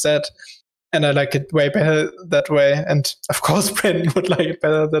eyes instead. And I like it way better that way. And of course, Brendan would like it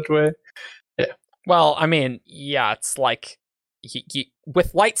better that way. Yeah. Well, I mean, it's like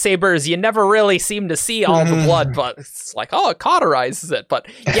with lightsabers, you never really seem to see all the blood, but it's like, oh, it cauterizes it. But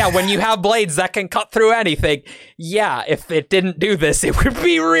yeah, when you have blades that can cut through anything, if it didn't do this, it would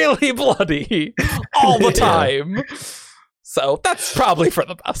be really bloody all the time. So that's probably for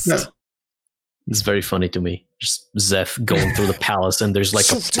the best. Yeah. It's very funny to me. Just Zeph going through the palace, and there's like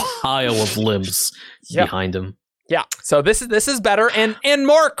a pile of limbs behind him. Yeah. So this is better and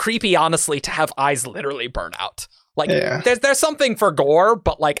more creepy, honestly, to have eyes literally burn out. Like there's something for gore,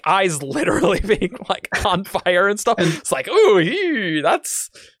 but like eyes literally being like on fire and stuff. It's like, ooh, that's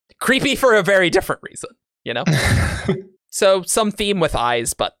creepy for a very different reason, you know? So some theme with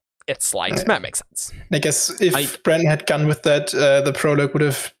eyes, but it's slight. That makes sense. I guess if Bren had gone with that, the prologue would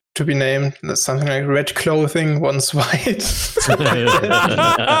have to be named something like red clothing, once white.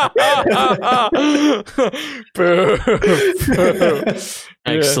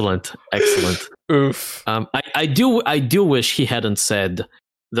 Excellent. Oof. I do wish he hadn't said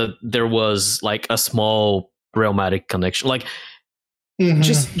that there was like a small realmatic connection. Like,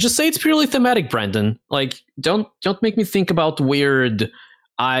 just say it's purely thematic, Brandon. Like, don't make me think about weird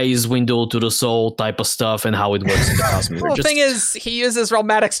eyes window to the soul type of stuff and how it works in the cosmos. Well, the thing is, he uses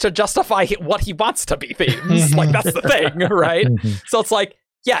realmatics to justify what he wants to be themes. Like, that's the thing, right? So it's like,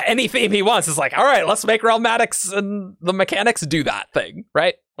 any theme he wants is like, all right, let's make realmatics and the mechanics do that thing,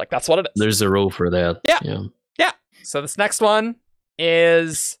 right? Like, that's what it is. There's a role for that. Yeah. So this next one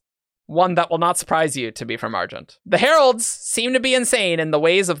is one that will not surprise you to be from Argent. The heralds seem to be insane in the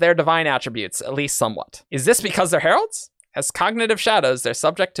ways of their divine attributes, at least somewhat. Is this because they're heralds? As cognitive shadows, they're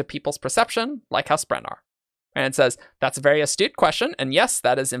subject to people's perception, like how Spren are. And it says, that's a very astute question, and yes,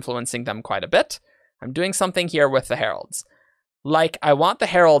 that is influencing them quite a bit. I'm doing something here with the heralds. Like, I want the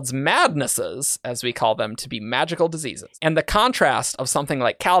heralds' madnesses, as we call them, to be magical diseases. And the contrast of something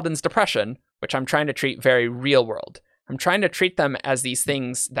like Kaladin's depression, which I'm trying to treat very real world. I'm trying to treat them as these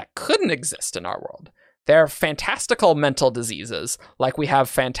things that couldn't exist in our world. They're fantastical mental diseases, like we have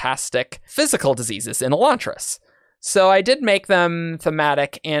fantastic physical diseases in Elantris. So I did make them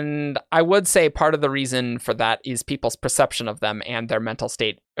thematic, and I would say part of the reason for that is people's perception of them and their mental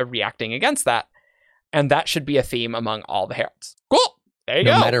state reacting against that. and that should be a theme among all the heralds. Cool. There you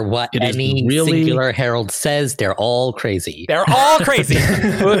No go. matter what It is any really- singular herald says, they're all crazy. They're all crazy.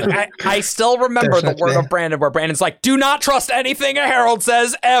 I still remember the Definitely. word of Brandon, where Brandon's like, "Do not trust anything a herald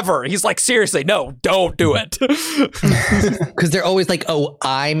says ever." He's like, "Seriously, no, don't do it." Because they're always like, oh,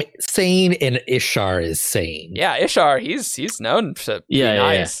 I'm sane and Ishar is sane. Yeah, Ishar, he's known to be Yeah,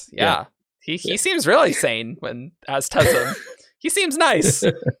 yeah, yeah. nice. Yeah. He seems really sane when as Tezim. He seems nice.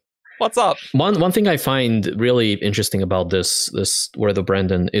 What's up? One thing I find really interesting about this Word of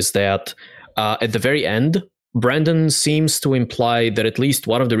Brandon is that at the very end, Brandon seems to imply that at least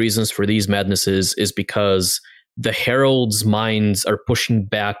one of the reasons for these madnesses is because the heralds' minds are pushing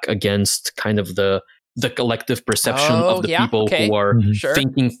back against kind of the collective perception Oh, of the yeah, people okay. who are Sure.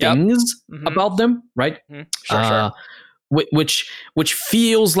 thinking Yep. things Mhm. about them, right? Mhm. Sure. Which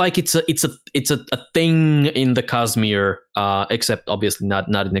feels like it's a thing in the Cosmere, except obviously not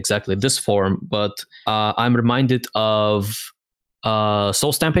in exactly this form. But I'm reminded of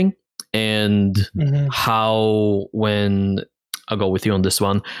soul stamping and Mhm. how when I'll go with you on this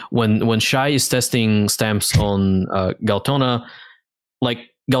one, when Shai is testing stamps on Galtona, like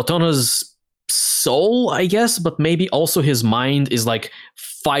Galtona's soul, I guess, but maybe also his mind is like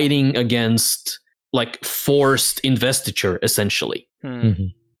fighting against like forced investiture, essentially. Hmm.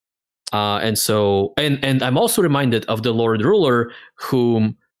 Mhm. And so, and I'm also reminded of the Lord Ruler,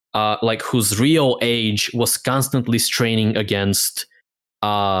 whose real age was constantly straining against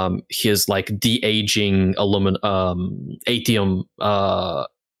his like de-aging atium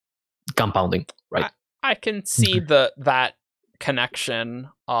compounding, right? I can see that connection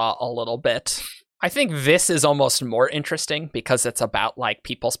a little bit. I think this is almost more interesting because it's about like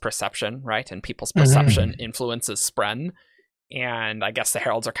people's perception, right? And people's perception influences Spren. And I guess the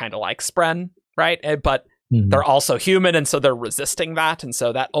heralds are kind of like Spren, right? But Mhm. they're also human, and so they're resisting that. And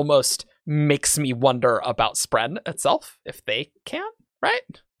so that almost makes me wonder about Spren itself, if they can,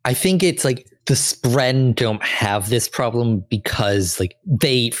 right? I think it's like the Spren don't have this problem because like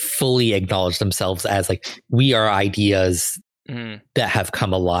they fully acknowledge themselves as like we are ideas Mm. that have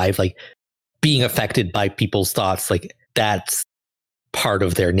come alive, like being affected by people's thoughts, like that's part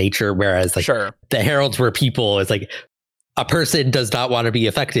of their nature. Whereas like Sure. the heralds were people, it's like a person does not want to be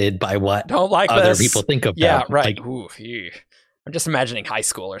affected by what Don't like other this. people think of Yeah, them. right. Like, Ooh, ew. I'm just imagining high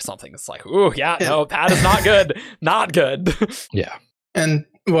school or something. It's like, ooh, yeah, no, that is not good. Not good. yeah. And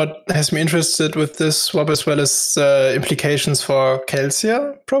what has me interested with this swap as well is implications for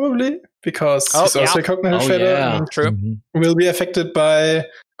Kelsier, probably, because Oh, he's also yeah. a cognitive Oh, shadow yeah. and True. Mhm. will be affected by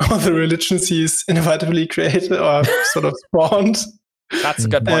all the religions he's inevitably created or sort of spawned. That's a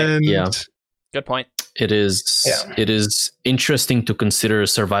good point. And Yeah. Good point. It is Yeah. it is interesting to consider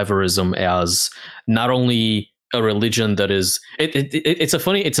survivorism as not only a religion that is it's a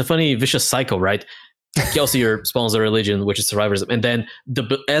funny vicious cycle, right? Kelsier spawns a religion which is survivorism, and then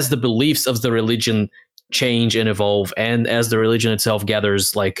as the beliefs of the religion change and evolve, and as the religion itself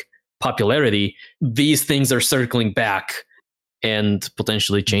gathers like popularity, these things are circling back and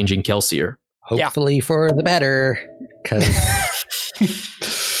potentially changing Kelsier. Hopefully for the better, because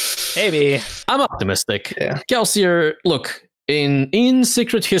Maybe. I'm optimistic. Yeah. Kelsier, look, in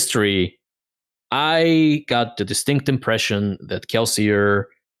Secret History, I got the distinct impression that Kelsier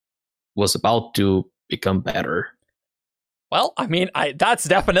was about to become better. Well, I mean, that's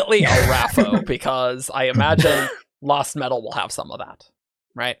definitely a Raffo because I imagine Lost Metal will have some of that,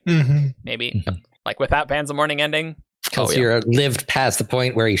 right? Mhm. Maybe like with that Bands of Morning ending. Kelsier lived past the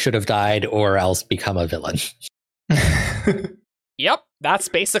point where he should have died or else become a villain. Yep, that's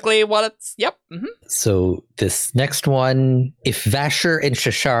basically what it's. Yep. Hmm. So this next one, if Vasher and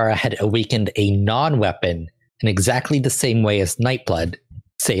Shashara had awakened a non-weapon in exactly the same way as Nightblood,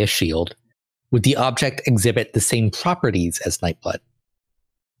 say a shield, would the object exhibit the same properties as Nightblood?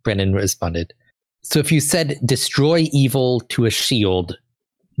 Brennan responded, so if you said destroy evil to a shield,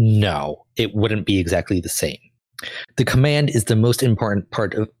 no, it wouldn't be exactly the same. The command is the most important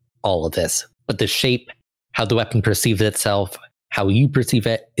part of all of this, but the shape, how the weapon perceives itself, how you perceive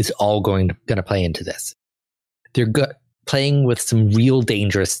it is all going to play into this. They're playing with some real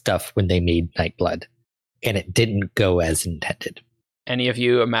dangerous stuff when they made Nightblood, and it didn't go as intended. Any of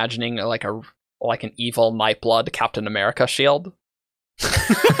you imagining like an evil Nightblood Captain America shield?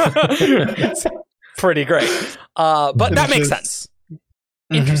 It's pretty great. But that makes sense.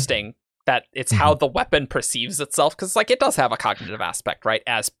 Interesting that it's how the weapon perceives itself, because like it does have a cognitive aspect, right?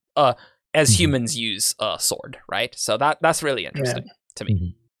 As humans use a sword, right? So that's really interesting to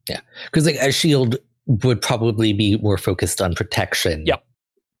me. Yeah, because like a shield would probably be more focused on protection. Yep.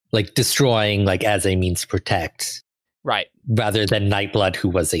 Like destroying, like as a means to protect. Right. rather than Nightblood, who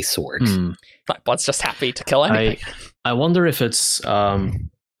was a sword. Nightblood's just happy to kill anything. I wonder if it's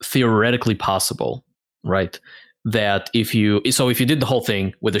theoretically possible, right? That if you did the whole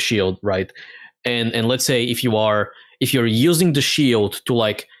thing with the shield, right, and let's say if you're using the shield to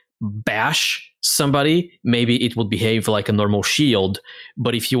like bash somebody, maybe it would behave like a normal shield.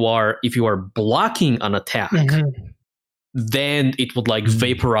 But if you are blocking an attack, then it would like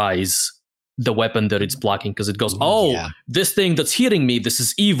vaporize the weapon that it's blocking, because it goes, this thing that's hitting me, this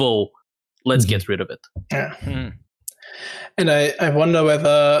is evil. Let's get rid of it. Yeah. And I wonder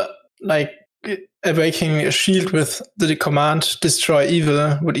whether like awakening a shield with the command destroy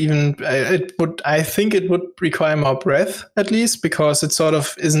evil would even I think it would require more breath, at least, because it sort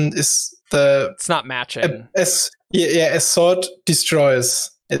of it's not matching. A sword destroys.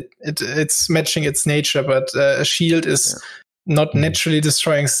 It's matching its nature, but a shield is not naturally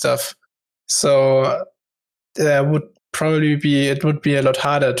destroying stuff. So it would be a lot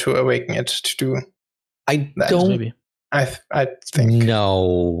harder to awaken it to do. I that. don't Maybe. I think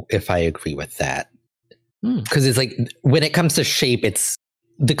know if I agree with that. Because it's like, when it comes to shape, it's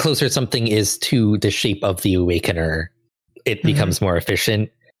the closer something is to the shape of the Awakener, it becomes more efficient.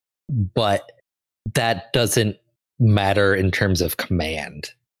 But that doesn't matter in terms of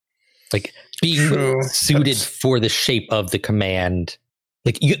command. Like being suited for the shape of the command.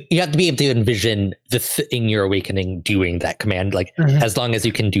 Like you have to be able to envision the thing you're awakening doing that command. Like as long as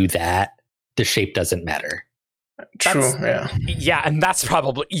you can do that, the shape doesn't matter. True. Yeah, and that's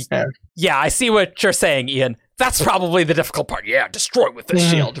probably I see what you're saying, Ian. That's probably the difficult part. Yeah, destroy with the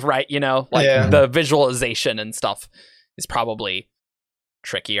shield, right? You know, like the visualization and stuff is probably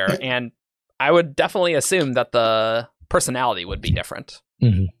trickier. And I would definitely assume that the personality would be different.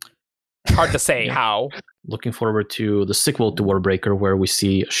 Hard to say how. Looking forward to the sequel to Warbreaker, where we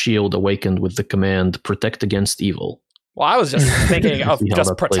see Shield awakened with the command "Protect against evil." Well, I was just thinking of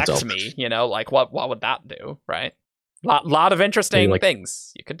just protect me. You know, like what would that do, right? Lot of interesting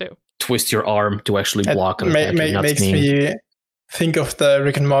things you could do. Twist your arm to actually block an attack. Makes me think of the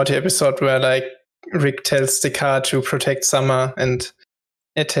Rick and Morty episode where like Rick tells the car to protect Summer, and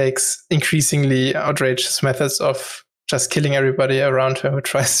it takes increasingly outrageous methods of just killing everybody around her who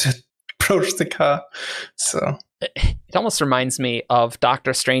tries to approach the car. So it almost reminds me of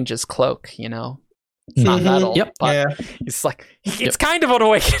Doctor Strange's cloak, you know. It's not metal, but it's like it's kind of an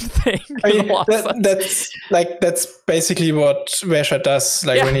awakened thing. That's basically what Vesha does.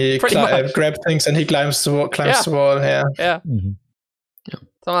 Like when he grabs things and he climbs the wall.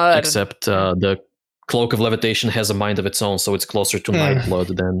 Except the Cloak of Levitation has a mind of its own, so it's closer to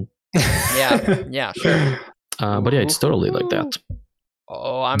Nightblood than. Sure. But it's totally like that.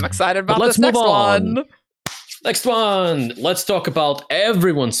 Oh, I'm excited about this next one. Next one. Let's talk about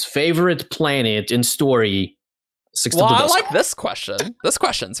everyone's favorite planet in story. I like this question. This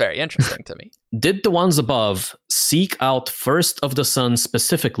question's very interesting to me. Did the ones above seek out First of the Sun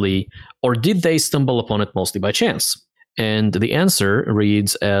specifically, or did they stumble upon it mostly by chance? And the answer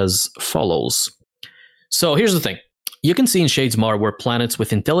reads as follows. So here's the thing. You can see in Shadesmar where planets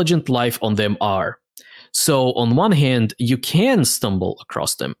with intelligent life on them are. So on one hand, you can stumble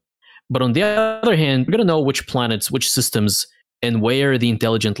across them. But on the other hand, you're going to know which planets, which systems, and where the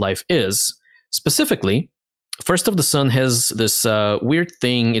intelligent life is. Specifically, First of the Sun has this weird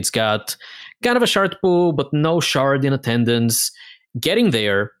thing. It's got kind of a shard pool, but no shard in attendance. Getting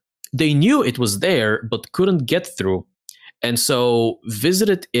there, they knew it was there, but couldn't get through. And so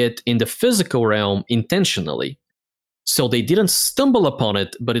visited it in the physical realm intentionally. So they didn't stumble upon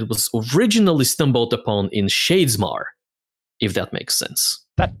it, but it was originally stumbled upon in Shadesmar, if that makes sense.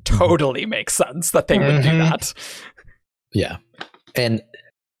 That totally makes sense that they would do that. Yeah. And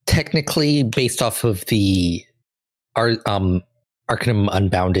technically, based off of the Arcanum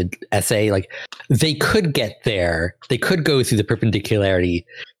Unbounded essay, like they could get there. They could go through the perpendicularity,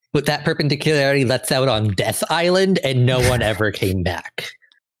 but that perpendicularity lets out on Death Island and no one ever came back.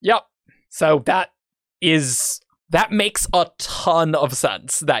 Yep. So that makes a ton of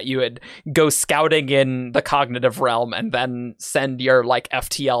sense that you would go scouting in the cognitive realm and then send your like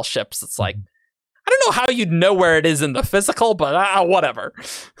FTL ships. It's like, I don't know how you'd know where it is in the physical, but whatever.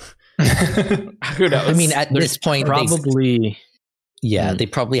 Who knows? I mean, at this point, probably. They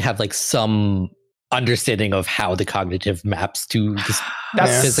probably have like some understanding of how the cognitive maps to the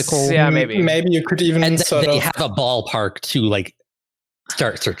physical. Yeah, maybe. Maybe you could even and they have a ballpark to like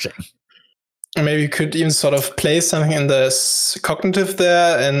start searching. Maybe you could even sort of place something in the cognitive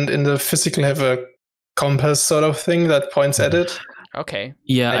there, and in the physical have a compass sort of thing that points at it. Okay.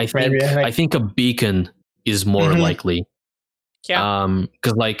 Yeah, I think a beacon is more likely. Yeah.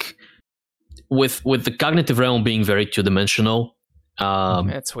 Because like with the cognitive realm being very two-dimensional,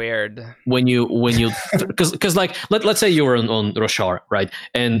 It's weird. when you because like let's say you were on Roshar, right?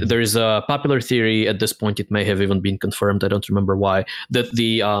 And there is a popular theory at this point, it may have even been confirmed, I don't remember why, that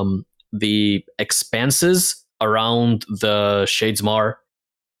the expanses around the Shadesmar,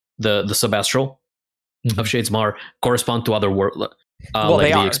 the subastral of Shadesmar, correspond to other world, Well, like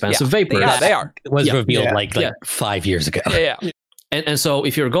they the are. expansive Yeah. vapors. Yeah, they are. It was Yeah. revealed Yeah. like 5 years ago. Yeah. And so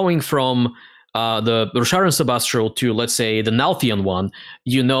if you're going from the Rosharan Subastral to, let's say, the Nalthian one,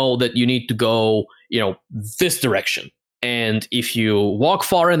 you know that you need to go, this direction. And if you walk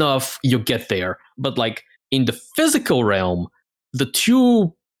far enough, you get there. But like in the physical realm, the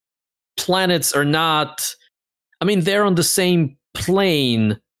two planets are not, I mean, they're on the same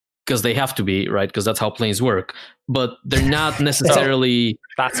plane because they have to be, right? Because that's how planes work. But they're not necessarily...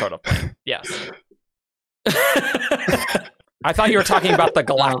 That sort of plane. Yes. I thought you were talking about the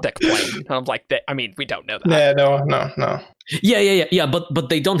galactic plane. And I'm like, we don't know that. Yeah, no. Yeah. But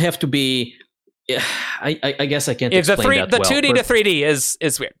they don't have to be. I guess I can't explain that the well. 2D to 3D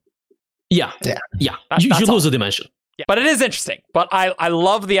is weird. Yeah. That's You all. lose a dimension. Yeah. But it is interesting. But I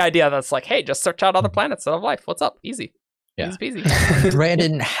love the idea that's like, hey, just search out other planets that have life. What's up? Easy. Yeah. Easy peasy.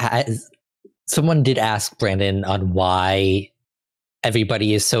 Brandon someone did ask Brandon on why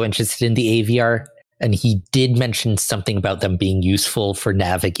everybody is so interested in the AVR, and he did mention something about them being useful for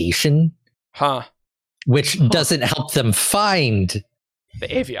navigation, which doesn't help them find The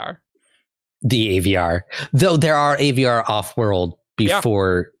AVR. the AVR, though there are AVR off-world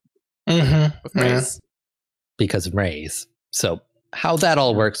before With Yeah. Maze. because of Mraze. So how that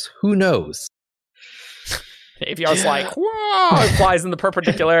all works, who knows? The AVR's like, whoa, it flies in the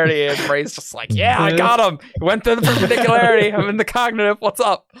perpendicularity, and Ray's just like, yeah, I got him. He went through the perpendicularity. I'm in the cognitive. What's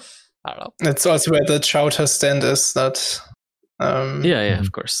up? I don't know. It's also where the chowder stand is that Yeah,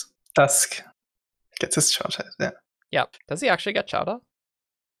 of course. Dusk gets his chowder. Yeah. Yep. Does he actually get chowder?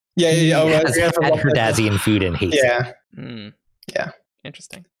 Yeah. He well, has we have a had one- Herdazian food and haste. Yeah. Yeah.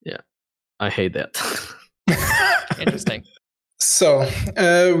 Interesting. I hate that. Interesting. So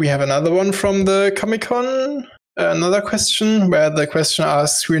we have another one from the Comic-Con. Another question where the question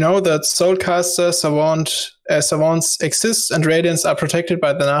asks, we know that Soulcaster savants exist and Radiants are protected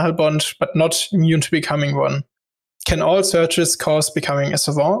by the Nahel bond, but not immune to becoming one. Can all searches cause becoming a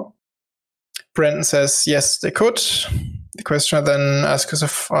savant? Brandon says, yes, they could. The questioner then asks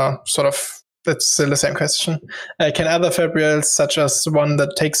if that's still the same question. Can other fabrials, such as the one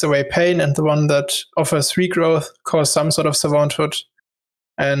that takes away pain and the one that offers regrowth, cause some sort of savanthood?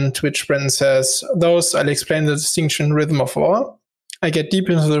 And to which Brandon says, those I'll explain the distinction in Rhythm of War. I get deep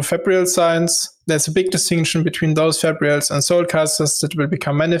into the fabrial science. There's a big distinction between those fabrials and soulcasters that will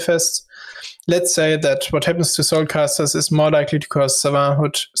become manifest. Let's say that what happens to soulcasters is more likely to cause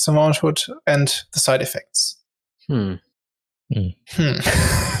savanthood and the side effects.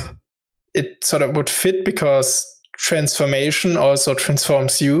 It sort of would fit because transformation also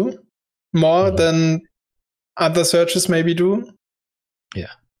transforms you more than other searches maybe do.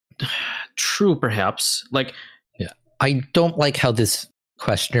 True, perhaps. Like, I don't like how this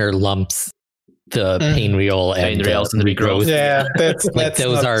questioner lumps the pain reel and Pain reels and regrowth. Yeah, that's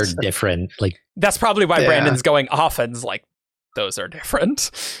those not- are different. Like, That's probably why Yeah. Brandon's going offense. Like, those are different,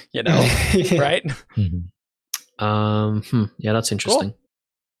 right? Yeah, that's interesting.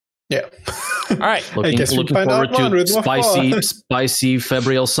 Yeah. All right. Looking, guess we'll looking find forward out more to with more. spicy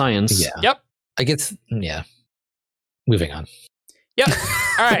fabrial science. yeah. Yep. I guess, yeah. Moving on. Yep.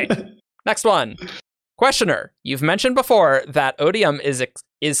 All right. Next one. Questioner, you've mentioned before that Odium is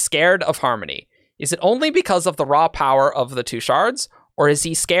scared of Harmony. Is it only because of the raw power of the two shards, or is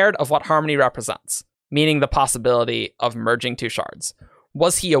he scared of what Harmony represents, meaning the possibility of merging two shards?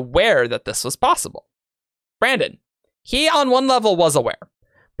 Was he aware that this was possible? Brandon, he on one level was aware,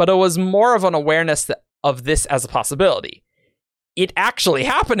 but it was more of an awareness of this as a possibility. It actually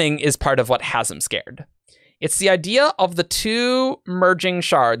happening is part of what has him scared. It's the idea of the two merging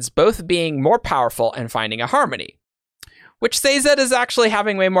shards both being more powerful and finding a harmony, which Sazed is actually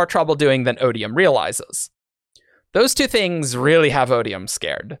having way more trouble doing than Odium realizes. Those two things really have Odium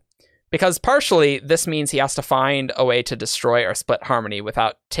scared, because partially this means he has to find a way to destroy or split Harmony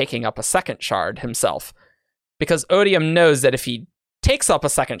without taking up a second shard himself, because Odium knows that if he takes up a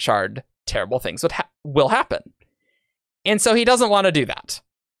second shard, terrible things will happen. And so he doesn't want to do that.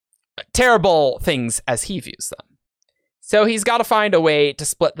 Terrible things as he views them. So he's got to find a way to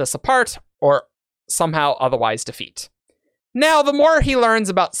split this apart or somehow otherwise defeat. Now, the more he learns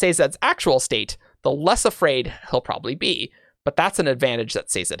about Sazed's actual state, the less afraid he'll probably be, but that's an advantage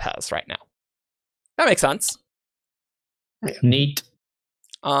that Sazed has right now. That makes sense. Neat.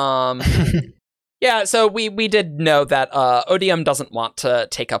 Yeah, so we did know that Odium doesn't want to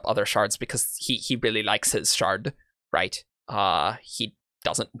take up other shards because he really likes his shard, right? He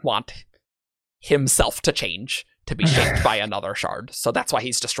doesn't want himself to change to be shaped by another shard. So that's why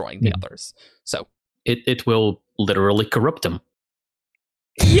he's destroying the others. So It will literally corrupt him.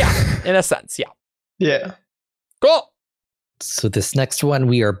 yeah, in a sense, yeah. Yeah. Cool. So this next one,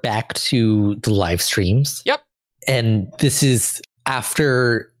 we are back to the live streams. Yep. And this is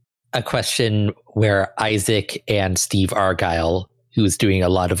after a question where Isaac and Steve Argyle, who's doing a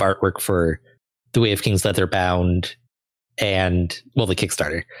lot of artwork for The Way of Kings Leatherbound and, well, the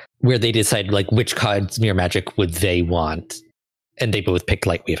Kickstarter, where they decided like which Cosmere magic would they want. And they both picked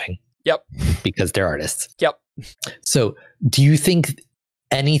Lightweaving. Yep. Because they're artists. Yep. So do you think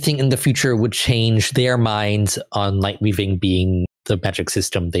anything in the future would change their minds on Lightweaving being the magic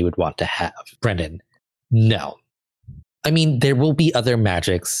system they would want to have? Brendan, no. I mean, there will be other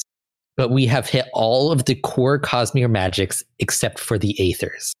magics, but we have hit all of the core Cosmere magics except for the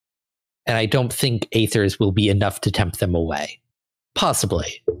Aethers. And I don't think Aethers will be enough to tempt them away.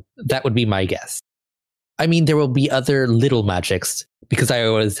 Possibly. That would be my guess. I mean, there will be other little magics because I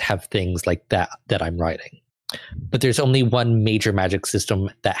always have things like that I'm writing. But there's only one major magic system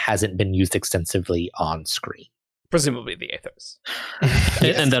that hasn't been used extensively on screen. Presumably the Aethers.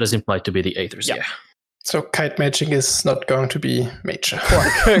 Yes. And that is implied to be the Aethers, Yep. yeah. So kite magic is not going to be major.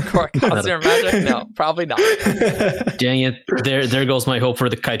 Core Cosmere magic? No, probably not. Dang it. There goes my hope for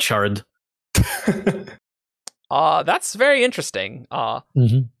the kite shard. That's very interesting.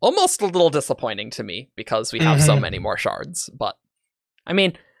 Almost a little disappointing to me because we have so many more shards. But I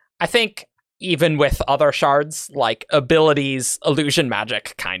mean, I think even with other shards, like abilities, illusion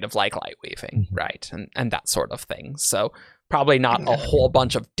magic, kind of like Lightweaving, right? And that sort of thing. So probably not a whole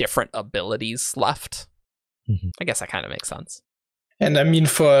bunch of different abilities left. I guess that kind of makes sense. And I mean,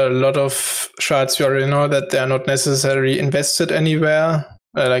 for a lot of shards, we already know that they're not necessarily invested anywhere,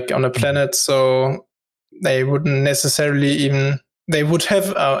 like on a planet. So they wouldn't necessarily even, they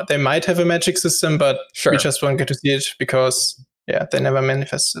might have a magic system, but Sure. we just won't get to see it because, yeah, they never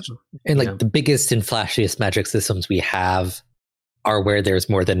manifested. And like Yeah. the biggest and flashiest magic systems we have are where there's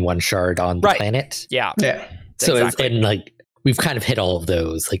more than one shard on the Right. planet. Yeah. Yeah. So Exactly. and like we've kind of hit all of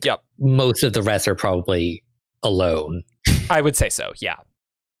those. Like Yep. most of the rest are probably alone. I would say so, yeah.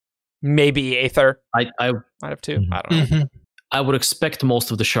 Maybe Aether I might have too. I don't know. Mhm. I would expect most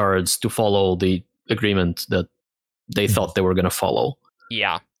of the shards to follow the agreement that they thought they were going to follow.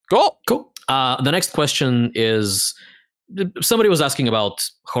 Yeah. Cool. Cool. The next question is, somebody was asking about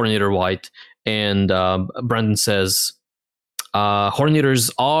Horn-Eater White, and Brandon says,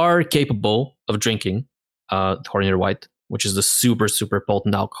 Horn-Eaters are capable of drinking Horn-Eater White, which is the super, super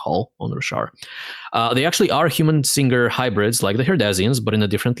potent alcohol on Roshar. They actually are human singer hybrids like the Herdazians, but in a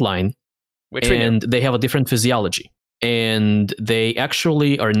different line. Which we knew. And they have a different physiology. And they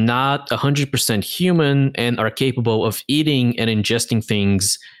actually are not 100% human and are capable of eating and ingesting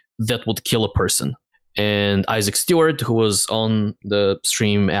things that would kill a person. And Isaac Stewart, who was on the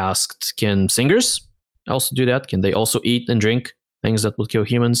stream, asked, can singers also do that? Can they also eat and drink things that would kill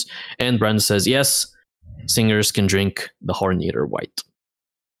humans? And Brandon says, yes, singers can drink the Horn-Eater White,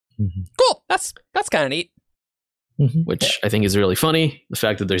 Cool. That's kind of neat. which I think is really funny. The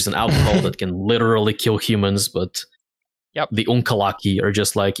fact that there's an alcohol that can literally kill humans, but Yep. the Unkalaki are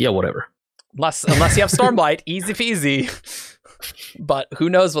just like, yeah, whatever. Unless you have Stormblight, easy peasy. But who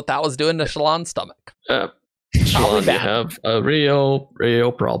knows what that was doing to Shallan's stomach. Shallan, you bad. have a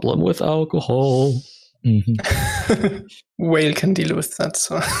real problem with alcohol. Whale can deal with that.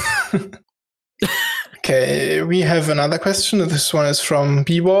 So. Okay, we have another question. This one is from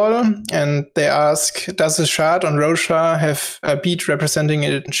B-Wall, and they ask, does the shard on Roshar have a bead representing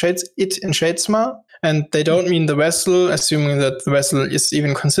it in Shadesmar? And they don't mean the vessel, assuming that the vessel is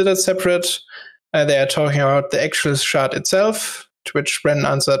even considered separate. They are talking about the actual shard itself, to which Brennan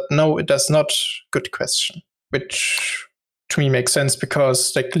answered, no, it does not. Good question. Which to me makes sense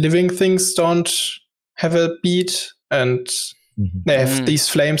because like living things don't have a bead and they have these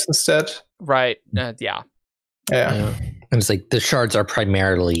flames instead. Right. Yeah. Yeah. And it's like the shards are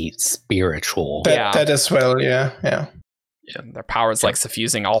primarily spiritual. That as well, yeah. And their power is like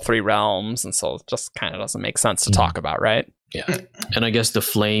suffusing all three realms, and so it just kind of doesn't make sense to talk about, right? Yeah. And I guess the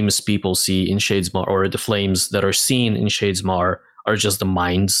flames people see in Shadesmar, or the flames that are seen in Shadesmar, are just the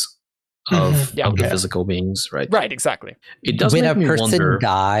minds of the physical beings, right? Right, exactly. It does when make a me person wonder.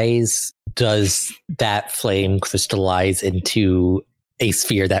 dies, does that flame crystallize into a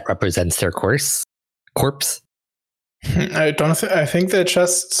sphere that represents their corpse? I think they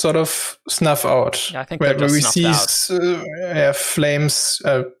just sort of snuff out. Yeah, I think where they're just we snuffed see out. flames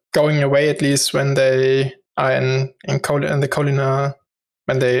going away, at least when they are in the Kholinar,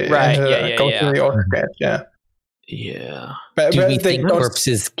 when they Right, go yeah. to the Orc. Yeah. Yeah. But, Do we they think don't-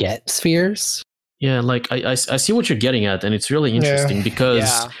 corpses get spheres? Yeah, like I see what you're getting at, and it's really interesting because,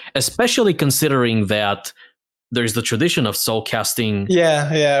 Yeah. especially considering that there's the tradition of soul casting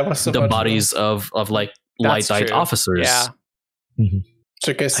Yeah, what's the bodies of like That's light-eyed true. officers. Yeah.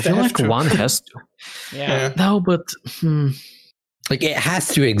 I guess I they feel have like to. one has to. Yeah. No, but Like it has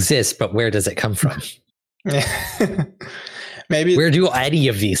to exist, but where does it come from? Yeah. Maybe Where do any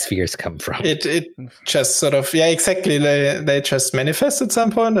of these spheres come from? it just sort of exactly. They just manifest at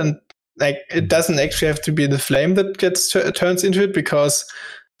some point, and like it doesn't actually have to be the flame that turns into it, because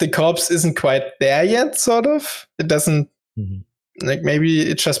the corpse isn't quite there yet. Sort of, it doesn't. Mhm. Like maybe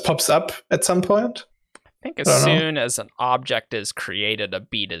it just pops up at some point. I think as I don't know. soon as an object is created, a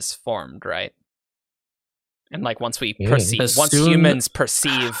bead is formed, right? And like once we perceive, As once soon- humans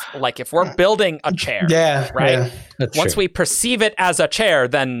perceive, like if we're building a chair, Yeah, right? yeah. That's once true. we perceive it as a chair,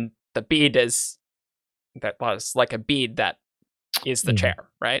 then the bead is that was like a bead that is the Mhm. chair,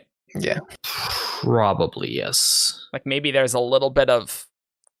 right? Yeah. probably yes. Like maybe there's a little bit of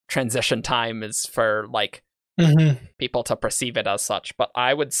transition time is for like Mm-hmm. people to perceive it as such, but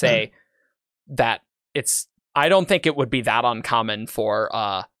I would say that I don't think it would be that uncommon for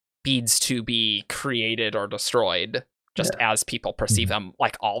beads to be created or destroyed just as people perceive them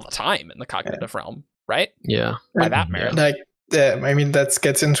like all the time in the cognitive realm, right? Yeah. By that merit. Like, I mean, that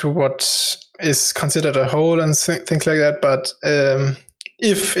gets into what is considered a whole and things like that. But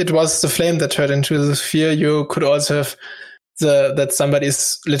if it was the flame that turned into the sphere, you could also have that somebody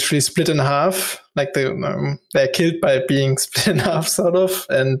is literally split in half, like they're killed by being split in half, sort of.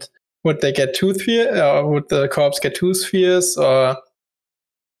 And would they get 2 spheres, or would the corpse get 2 spheres, or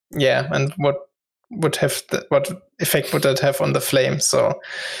and what effect would that have on the flame? So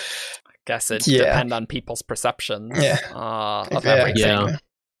I guess it Yeah. depend on people's perceptions of yeah, everything. Yeah.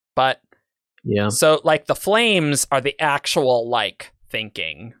 But Yeah. so like the flames are the actual like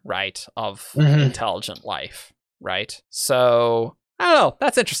thinking, right, of Mhm. intelligent life, right? So I don't know.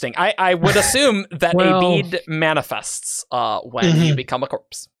 That's interesting. I would assume that Well- a bead manifests when you Mhm. become a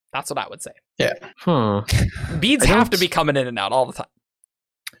corpse. That's what I would say. Huh. Beads I have don't- to be coming in and out all the time.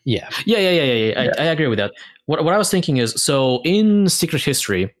 Yeah. Yeah. I agree with that. What I was thinking is, so in Secret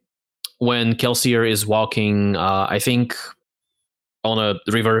History, when Kelsier is walking, I think on a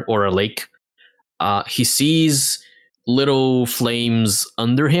river or a lake, he sees little flames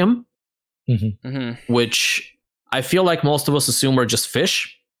under him, Mm-hmm. which I feel like most of us assume are just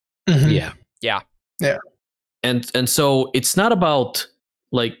fish. Mhm. Yeah. And so it's not about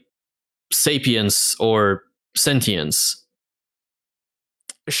like sapience or sentience.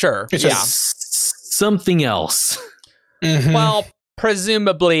 Sure. It's Yeah. just- Something else. Mhm. Well,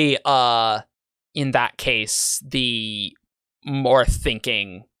 presumably, in that case, the more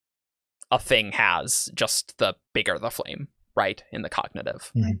thinking a thing has, just the bigger the flame, right? In the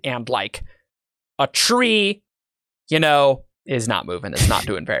cognitive. Mhm. And like a tree, is not moving, it's not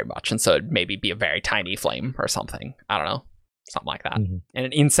doing very much. And so it'd maybe be a very tiny flame or something. I don't know. Something like that. Mhm. And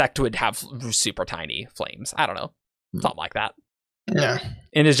an insect would have super tiny flames. I don't know. Something like that. yeah.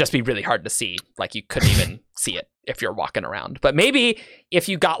 And it'd just be really hard to see. Like you couldn't even see it if you're walking around. But maybe if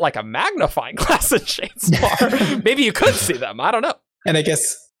you got like a magnifying glass and Shadespar, maybe you could see them. I don't know. And I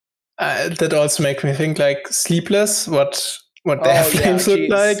guess that also makes me think, like, Sleepless, what their Oh, yeah, flames look jeez.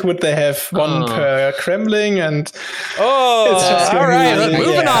 like. Would they have one per Kremling? And Oh, It's just all gonna be right. really-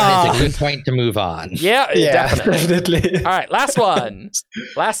 Moving That on. is a good point to move on. Yeah, yeah, definitely. definitely. All right, last one.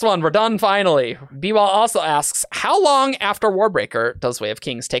 Last one. We're done finally. B-Wall also asks, how long after Warbreaker does Way of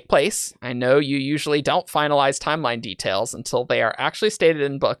Kings take place? I know you usually don't finalize timeline details until they are actually stated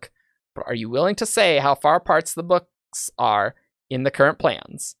in book, but are you willing to say how far parts the books are in the current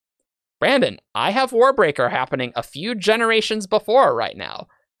plans? Brandon, I have Warbreaker happening a few generations before right now.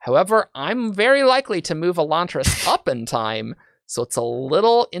 However, I'm very likely to move Elantris up in time, so it's a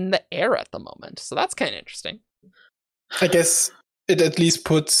little in the air at the moment. So that's kind of interesting. I guess it at least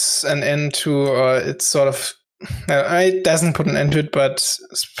puts an end to, it's sort of, it doesn't put an end to it, but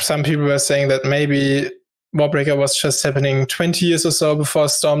some people were saying that maybe Warbreaker was just happening 20 years or so before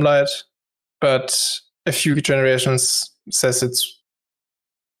Stormlight, but a few generations says it's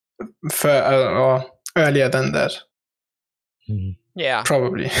or earlier than that, Mhm. Yeah.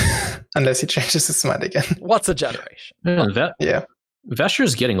 probably, unless he changes his mind again. What's a generation? Man, Yeah.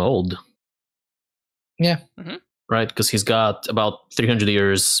 Vasher's getting old. Yeah. Right? Because he's got about 300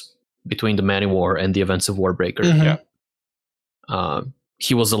 years between the Man in War and the events of Warbreaker. Mhm. Yeah.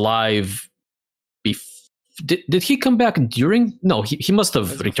 He was alive Did he come back during? No, he must have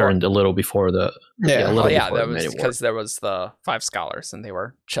was returned a little before the. Yeah. a little Well, yeah, before that the was Many War. because there was the 5 scholars and they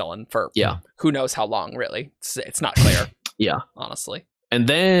were chilling for Yeah. who knows how long. Really, it's not clear. Yeah. Honestly. And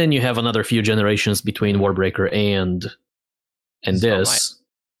then you have another few generations between Warbreaker and this.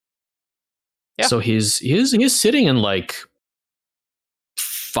 Yeah. So he's sitting in like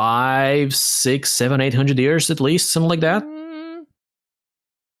 5, 6, 7, 800 years at least, something like that.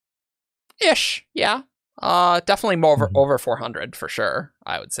 Ish, yeah. Definitely more Mhm. over 400 for sure.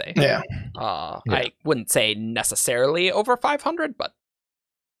 I would say. Yeah. Yeah. I wouldn't say necessarily over 500, but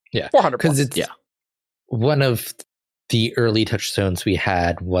Yeah, 400 because plus. it's Yeah. one of the early touchstones we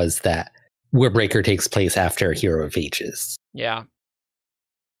had was that Warbreaker takes place after Hero of Ages. Yeah.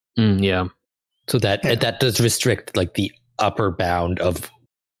 Yeah. So that Yeah. that does restrict like the upper bound of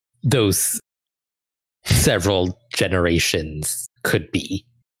those several generations could be.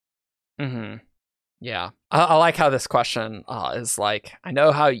 Mm-hmm. Yeah. I like how this question is like, I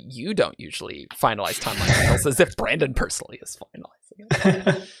know how you don't usually finalize timelines, as if Brandon personally is finalizing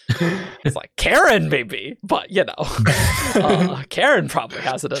it. It's like Karen, maybe, but you know, Karen probably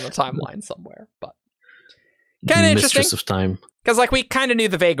has it in a timeline somewhere. But kind of interesting Mistress of Time. because, like, we kind of knew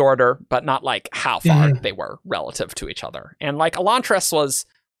the vague order, but not like how far they were relative to each other. And like Elantris was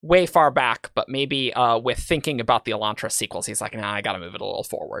way far back, but maybe with thinking about the Elantris sequels, he's like, nah, I got to move it a little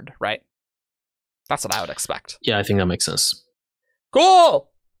forward, right? That's what I would expect. Yeah, I think that makes sense. Cool.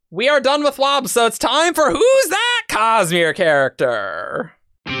 We are done with WOBs, so it's time for Who's That Cosmere Character?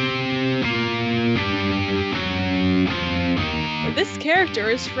 This character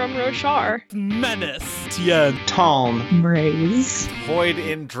is from Roshar. Menace, Tien, Tom. Braze. Void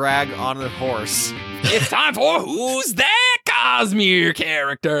in drag on a horse. It's time for Who's That Cosmere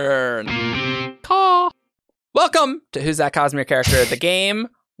Character? Caw. Welcome to Who's That Cosmere Character, the game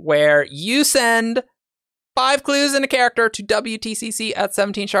where you send 5 clues in a character to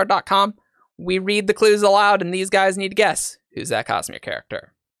WTCC@17shard.com. We read the clues aloud, and these guys need to guess who's that Cosmere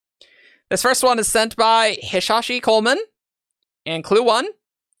character. This first one is sent by Hishashi Coleman. And clue 1,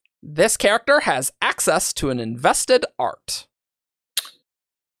 this character has access to an invested art.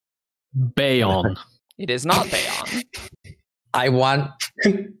 Bayon. It is not Bayon. I want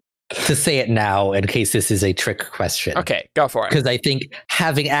to say it now in case this is a trick question. Okay, go for it. Because I think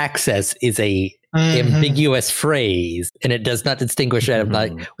having access is a Mhm. ambiguous phrase, and it does not distinguish out of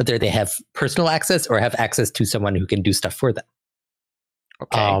like Mhm. whether they have personal access or have access to someone who can do stuff for them.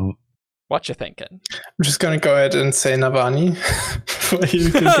 Okay, what you thinking? I'm just gonna go ahead and say Navani.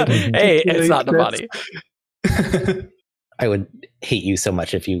 Hey, it's not Navani. I would hate you so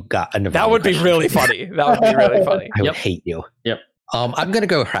much if you got a Navani That would be question. really funny. That would be really funny. I would Yep. hate you. Yep. I'm gonna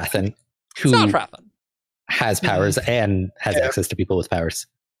go Hrathen, It's not who Hrathen. has powers and has Yeah. access to people with powers.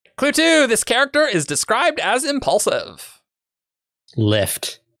 Clue 2, this character is described as impulsive.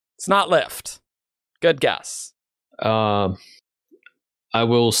 Lift. It's not Lift. Good guess. I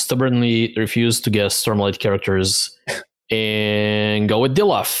will stubbornly refuse to guess Stormlight characters and go with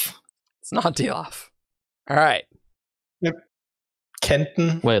Dilaf. It's not Dilaf. All right.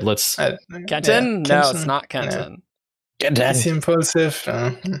 Kenton. Wait, let's. Kenton? Yeah, No, it's not Kenton. Is he impulsive?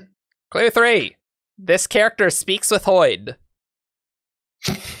 Clue 3. This character speaks with Hoyd.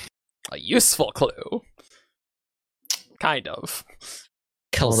 A useful clue. Kind of.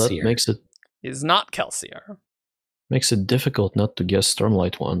 Well, that Kelsier. makes Is not Kelsier. it difficult not to guess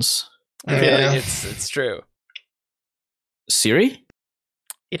Stormlight ones. Yeah. It's true. Siri?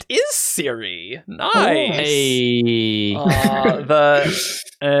 It is Siri. Nice. Hey.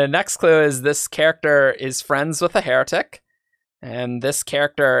 The next clue is this character is friends with a heretic, and this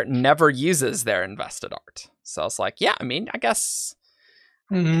character never uses their invested art. So it's like, yeah, I mean, I guess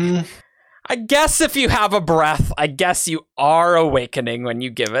if you have a breath, I guess you are awakening when you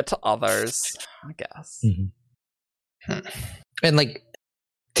give it to others. I guess. And like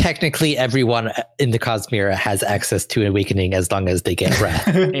technically everyone in the Cosmere has access to awakening as long as they get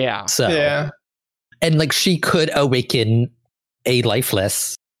breath. Yeah. So Yeah. and like she could awaken a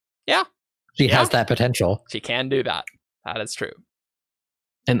lifeless. Yeah. She Yeah. has that potential. She can do that. That is true.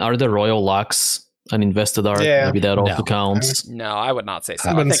 And are the Royal Locks an invested art? Yeah. Maybe that also No. counts. No, I would not say so.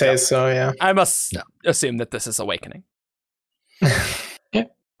 I wouldn't think say that- so, yeah. I must No. assume that this is awakening. Yeah.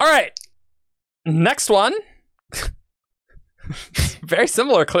 All right. Next one. Very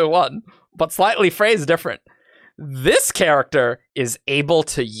similar clue 1, but slightly phrased different. This character is able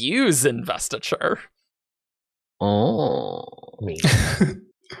to use investiture. Oh.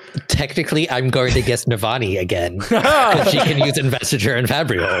 Technically, I'm going to guess Navani again. 'Cause she can use investiture and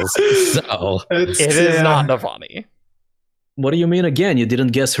fabrials. So It It is not Navani. What do you mean again? You didn't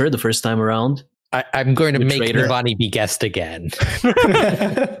guess her the first time around? I'm going to The make traitor. Navani be guessed again.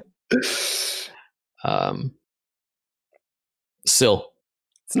 Syl.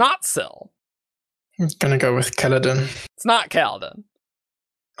 It's not Syl. I'm gonna go with Kaladin. It's not Kaladin.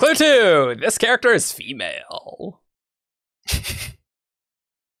 Clue 2. This character is female.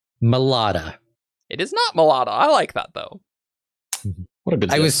 Malada. It is not Mulata. I like that, though. What a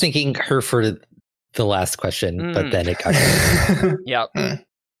good I was guess. thinking her for the last question, but then it got. Yep. Hmm.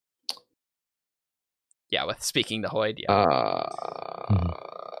 Yeah, with speaking the Hoid. Yeah.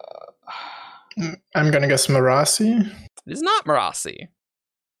 I'm gonna guess Marasi. It is not Marasi.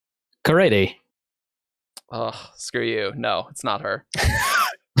 Karate. Oh, screw you. No, it's not her.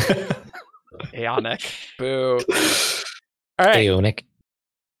 Aeonic. Boo. All right. Aeonic.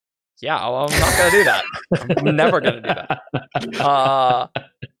 Yeah, well, I'm not going to do that. I'm never going to do that.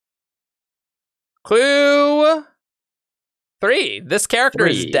 Clue 3. This character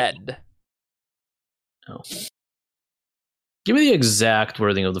is 3. dead. Give me the exact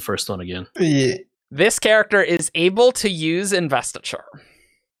wording of the first one again. Yeah. This character is able to use investiture.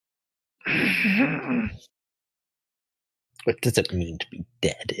 What does it mean to be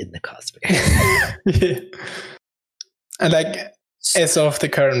dead in the cosmere? Yeah. And like, as of the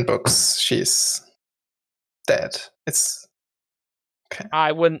current books, she's dead. It's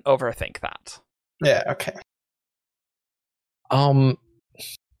I wouldn't overthink that. yeah, okay. I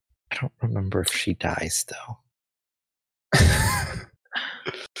don't remember if she dies though.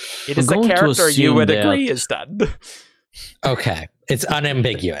 It We're is a going to character you assume would that- agree is dead. Okay, it's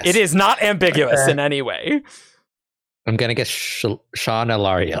unambiguous. It is not ambiguous in any way. I'm gonna guess Sean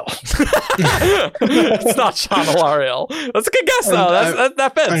Elariel. It's not Sean Alariel. That's a good guess, though.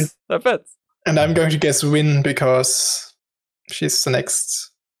 That fits. That fits. And I'm going to guess Win because she's the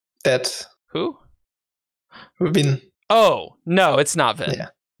next dead Who? Win. Oh, no, it's not Vin. Yeah.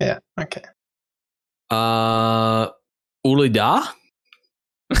 Yeah, okay. Ulida?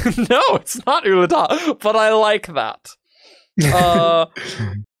 No, it's not Ulada, but I like that.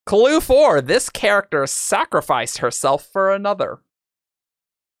 Clue 4. This character sacrificed herself for another.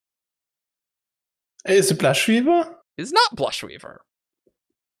 Is it Blushweaver? Is not Blushweaver.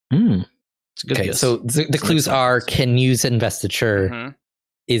 It's a good Okay, guess. so the clues are: can use investiture, Mhm.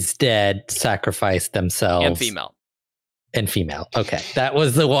 is dead, sacrifice themselves, And female. And female. Okay, that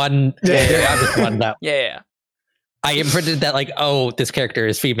was the one. Yeah. That was the one that Yeah. I imprinted that like, oh, this character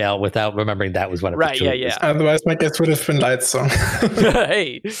is female without remembering that was one of Right, the yeah, clues. yeah. Otherwise, my guess would have been Lightsong.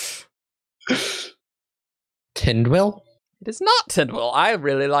 Hey. Tindwill. It is not Tindwill. I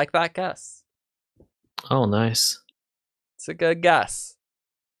really like that guess. Oh, nice. It's a good guess.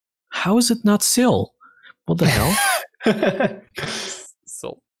 How is it not Syl? What the hell?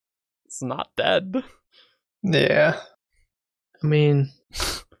 So it's not dead. Yeah. I mean,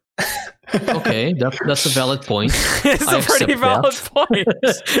 okay, that's a valid point. It's I a pretty accept valid point.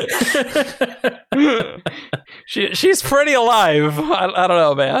 She's pretty alive. I don't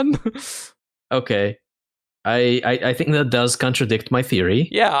know, man. Okay. I think that does contradict my theory.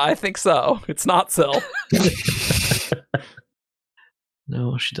 Yeah, I think so. It's not Syl.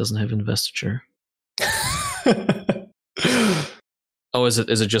 No, she doesn't have investiture. Oh, is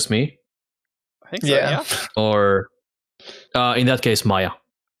it just me? I think so, Yeah. yeah. Or in that case, Maya.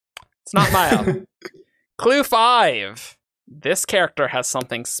 It's not Maya. Clue 5. This character has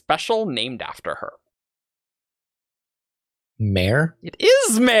something special named after her. Mare. It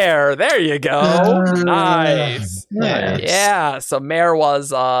is Mare. There you go. Nice. Yeah. Yeah, so Mare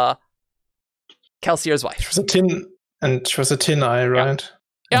was Kelsier's She wife. was a tin eye, right?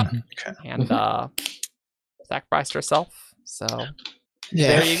 Yep. Okay. And sacrificed herself. So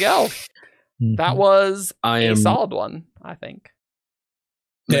Yeah. there you go. That was I a am solid one, I think.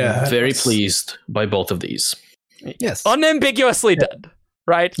 Yeah, very that's- pleased by both of these. Yes. Unambiguously dead,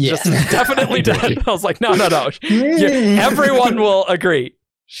 right? Yeah. Just definitely dead. I was like, no. Everyone will agree.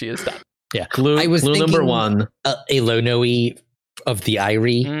 She is dead. Yeah. Clue, I was clue number thinking- 1. A Lonoe of the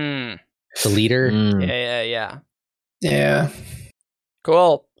Irie, Mm, the leader. Mm. yeah. Yeah.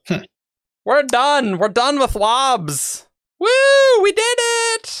 Cool. Hmm. We're done. We're done with WOBs. Woo! We did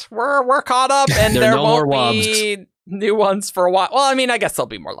it. We're caught up, and There are there no more won't be new ones for a while. Well, I mean, I guess there'll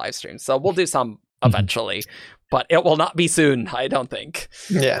be more live streams, so we'll do some eventually, but it will not be soon. I don't think.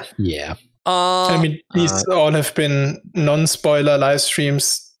 Yeah. Yeah. I mean, these all have been non-spoiler live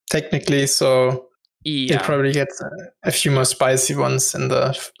streams technically, so yeah, you'll probably get a few more spicy ones in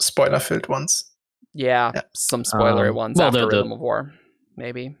the spoiler-filled ones. yeah, Yeah. some spoilery ones well, after the- Rhythm of War,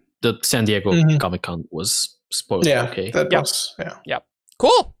 maybe. The San Diego Mhm. Comic-Con was spoiled. Yeah, Okay. that Yep. was, yeah.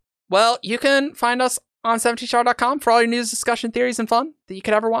 Cool. Well, you can find us on 17star.com for all your news, discussion, theories, and fun that you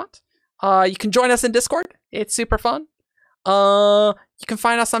could ever want. You can join us in Discord. It's super fun. You can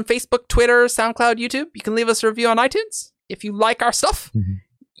find us on Facebook, Twitter, SoundCloud, YouTube. You can leave us a review on iTunes. If you like our stuff,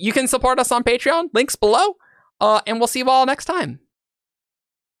 you can support us on Patreon. Links below. And we'll see you all next time.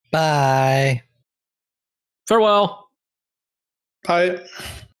 Bye. Farewell. Bye.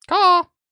 Caw.